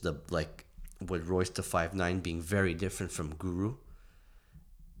just with Royce the 5'9" being very different from Guru.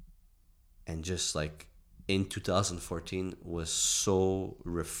 And just like in 2014 was so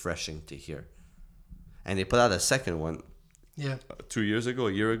refreshing to hear. And they put out a second one. Yeah. 2 years ago,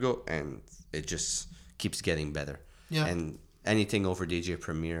 a year ago, and it just keeps getting better. Yeah. And anything over DJ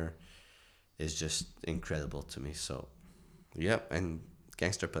Premier is just incredible to me. So, yep. And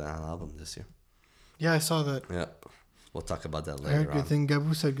Gangstar put out an album this year. Yeah, I saw that. Yeah. We'll talk about that I later heard on. good things.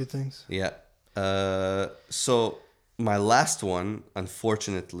 Gabu said good things. Yeah. So, my last one,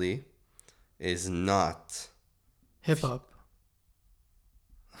 unfortunately, is not... Hip hop.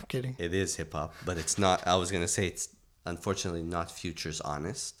 I'm kidding. It is hip hop, but it's not... I was going to say it's unfortunately not Future's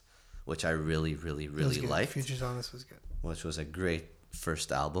Honest, which I really liked. Future's Honest was good. Which was a great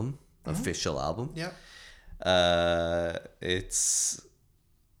first album, official album. Yeah. It's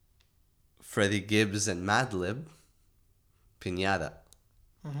Freddie Gibbs and Madlib, Pinata.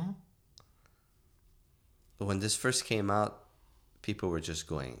 Mm-hmm. When this first came out, people were just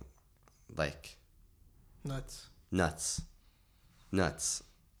going like nuts.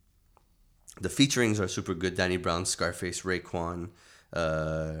 The featurings are super good. Danny Brown, Scarface, Raekwon,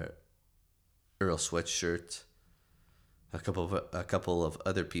 Earl Sweatshirt, a couple of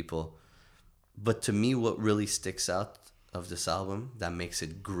other people. But to me, what really sticks out of this album that makes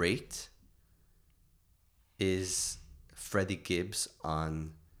it great is Freddie Gibbs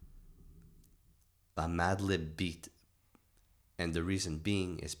on a Madlib beat. And the reason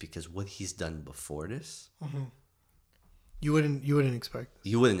being is because what he's done before this, You wouldn't expect.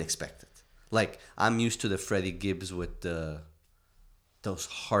 you wouldn't expect it. Like, I'm used to the Freddie Gibbs with those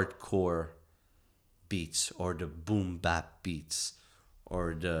hardcore beats, or the boom bap beats,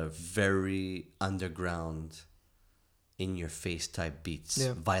 or the very underground, in your face type beats,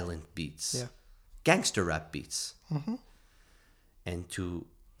 Yeah. violent beats, Yeah. gangster rap beats. Mm-hmm. And to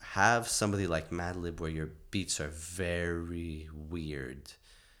have somebody like Madlib where your beats are very weird,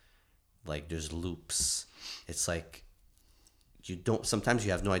 like there's loops, it's like sometimes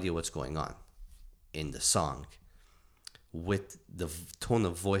you have no idea what's going on in the song. With the tone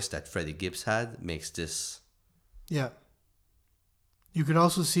of voice that Freddie Gibbs had, makes this... Yeah. You could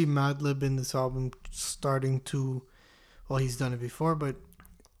also see Madlib in this album starting to, well, he's done it before, but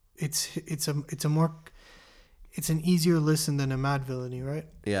it's an easier listen than a Mad Villainy, right?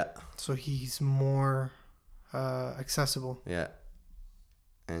 Yeah, So he's more accessible. yeah.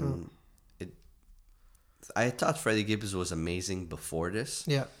 And I thought Freddie Gibbs was amazing before this,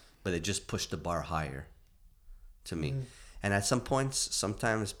 Yeah. but it just pushed the bar higher to me. And at some points,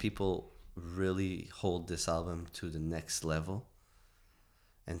 sometimes people really hold this album to the next level.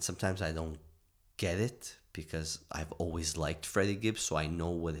 And sometimes I don't get it, because I've always liked Freddie Gibbs, so I know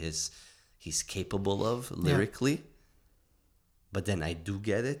what he's capable of lyrically. But then I do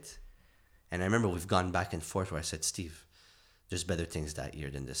get it. And I remember we've gone back and forth where I said, Steve, there's better things that year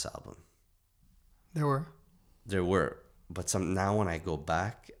than this album. There were. There were. But now when I go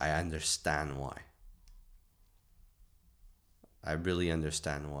back, I understand why. I really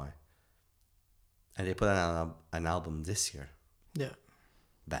understand why. And they put out an album this year, Yeah.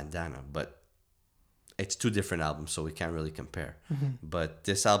 Bandana, but it's two different albums, so we can't really compare. Mm-hmm. But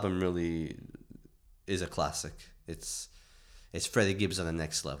this album really is a classic. it's Freddie Gibbs on the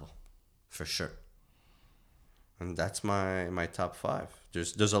next level, for sure. And that's my top 5.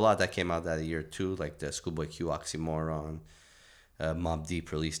 There's a lot that came out that year too, like the Schoolboy Q Oxymoron, Mobb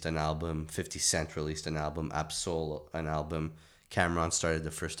Deep released an album, 50 Cent released an album, Absol an album, Cameron started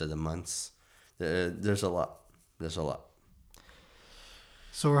the first of the months. There's a lot. There's a lot.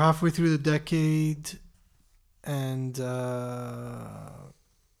 So we're halfway through the decade, and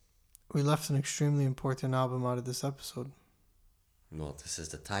we left an extremely important album out of this episode. Well, this is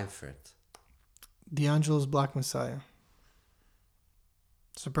the time for it. D'Angelo's Black Messiah.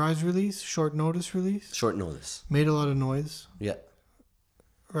 Surprise release, short notice release. Short notice. Made a lot of noise. Yeah.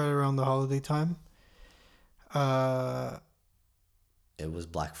 Right around the holiday time. It was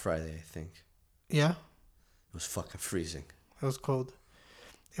Black Friday, I think. Yeah. It was fucking freezing. It was cold.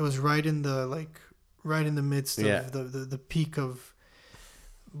 It was right in the midst of the peak of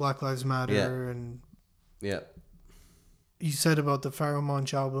Black Lives Matter and you said about the Pharoah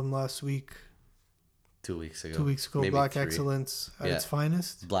Monch album last week. 2 weeks ago. 2 weeks ago, Maybe Black 3. Excellence at its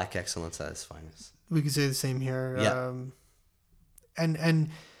finest. Black Excellence at its finest. We could say the same here. Yeah. And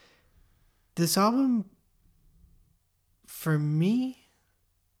this album, for me,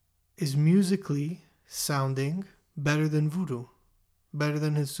 is musically sounding better than Voodoo. Better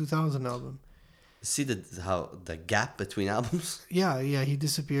than his 2000 album. See how the gap between albums? Yeah, he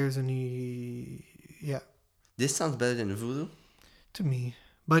disappears and This sounds better than Voodoo? To me.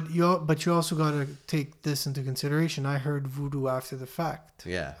 But you also got to take this into consideration. I heard Voodoo after the fact.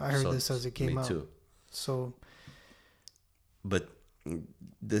 Yeah. I heard this as it came out. Me too. So. But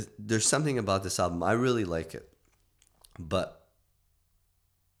there's something about this album. I really like it. But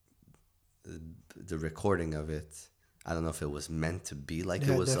the recording of it, I don't know if it was meant to be like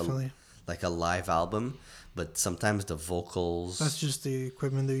it was like a live album. But sometimes the vocals. That's just the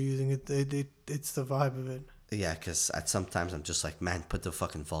equipment they're using. It's the vibe of it. Yeah, because sometimes I'm just like, man, put the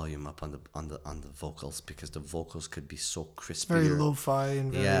fucking volume up on the vocals, because the vocals could be so crispy. Very lo-fi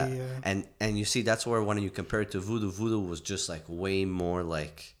and very and you see, that's where when you compare it to Voodoo, Voodoo was just like way more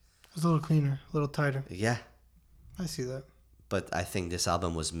like. It was a little cleaner, a little tighter. Yeah, I see that. But I think this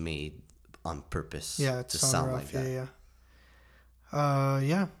album was made on purpose. Yeah, to sound rough, like that.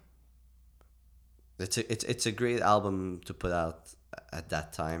 Yeah. It's a great album to put out at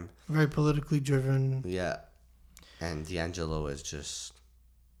that time. Very politically driven. Yeah. And D'Angelo is just.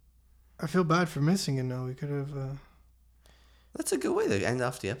 I feel bad for missing it now. We could have. That's a good way to end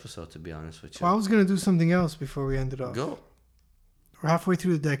off the episode, to be honest with you. Well, I was going to do something else before we end it off. Go. We're halfway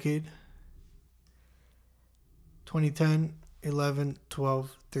through the decade. 2010, 11,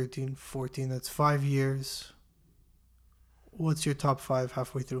 12, 13, 14. That's 5 years. What's your top 5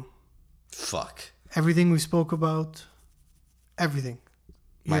 halfway through? Fuck. Everything we spoke about. Everything.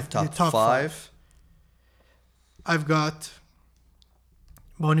 My top 5? I've got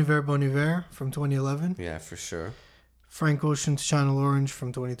Bon Iver from 2011. Yeah, for sure. Frank Ocean's Channel Orange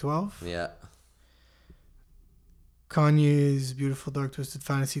from 2012. Yeah. Kanye's Beautiful Dark Twisted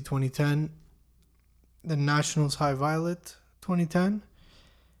Fantasy 2010. The National's High Violet 2010.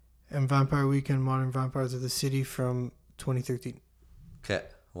 And Vampire Weekend Modern Vampires of the City from 2013. Okay,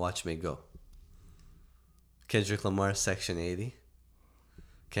 watch me go. Kendrick Lamar, Section 80.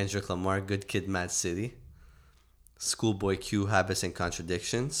 Kendrick Lamar, Good Kid, Mad City. Schoolboy Q, Habits and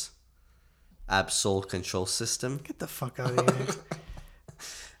Contradictions. Absol, Control System. Get the fuck out of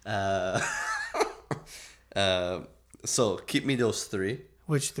here. So, keep me those 3.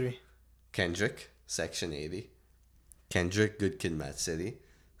 Which 3? Kendrick, Section 80. Kendrick, Good Kid, Mad City.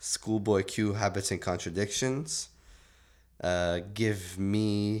 Schoolboy Q, Habits and Contradictions. Give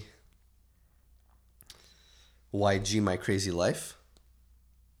me YG, My Crazy Life.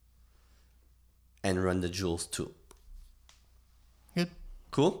 And Run the Jewels 2. Good.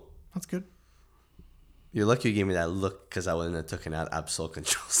 Cool? That's good. You're lucky you gave me that look, because I wouldn't have taken out Absol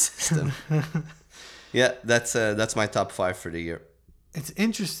Control System. Yeah, that's my top 5 for the year. It's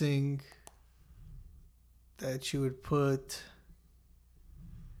interesting that you would put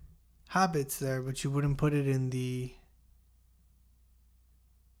Habits there, but you wouldn't put it in the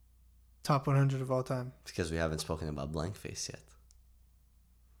top 100 of all time. Because we haven't spoken about Blank Face yet.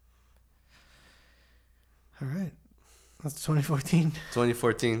 All right. That's 2014.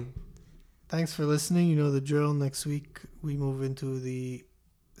 2014. Thanks for listening. You know the drill. Next week, we move into the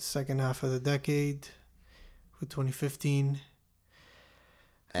second half of the decade with 2015.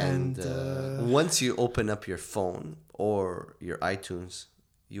 And once you open up your phone or your iTunes,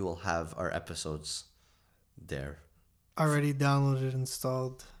 you will have our episodes there. Already downloaded,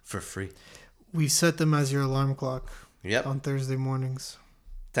 installed. For free. We set them as your alarm clock. Yep. On Thursday mornings.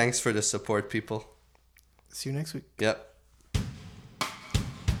 Thanks for the support, people. See you next week. Yep.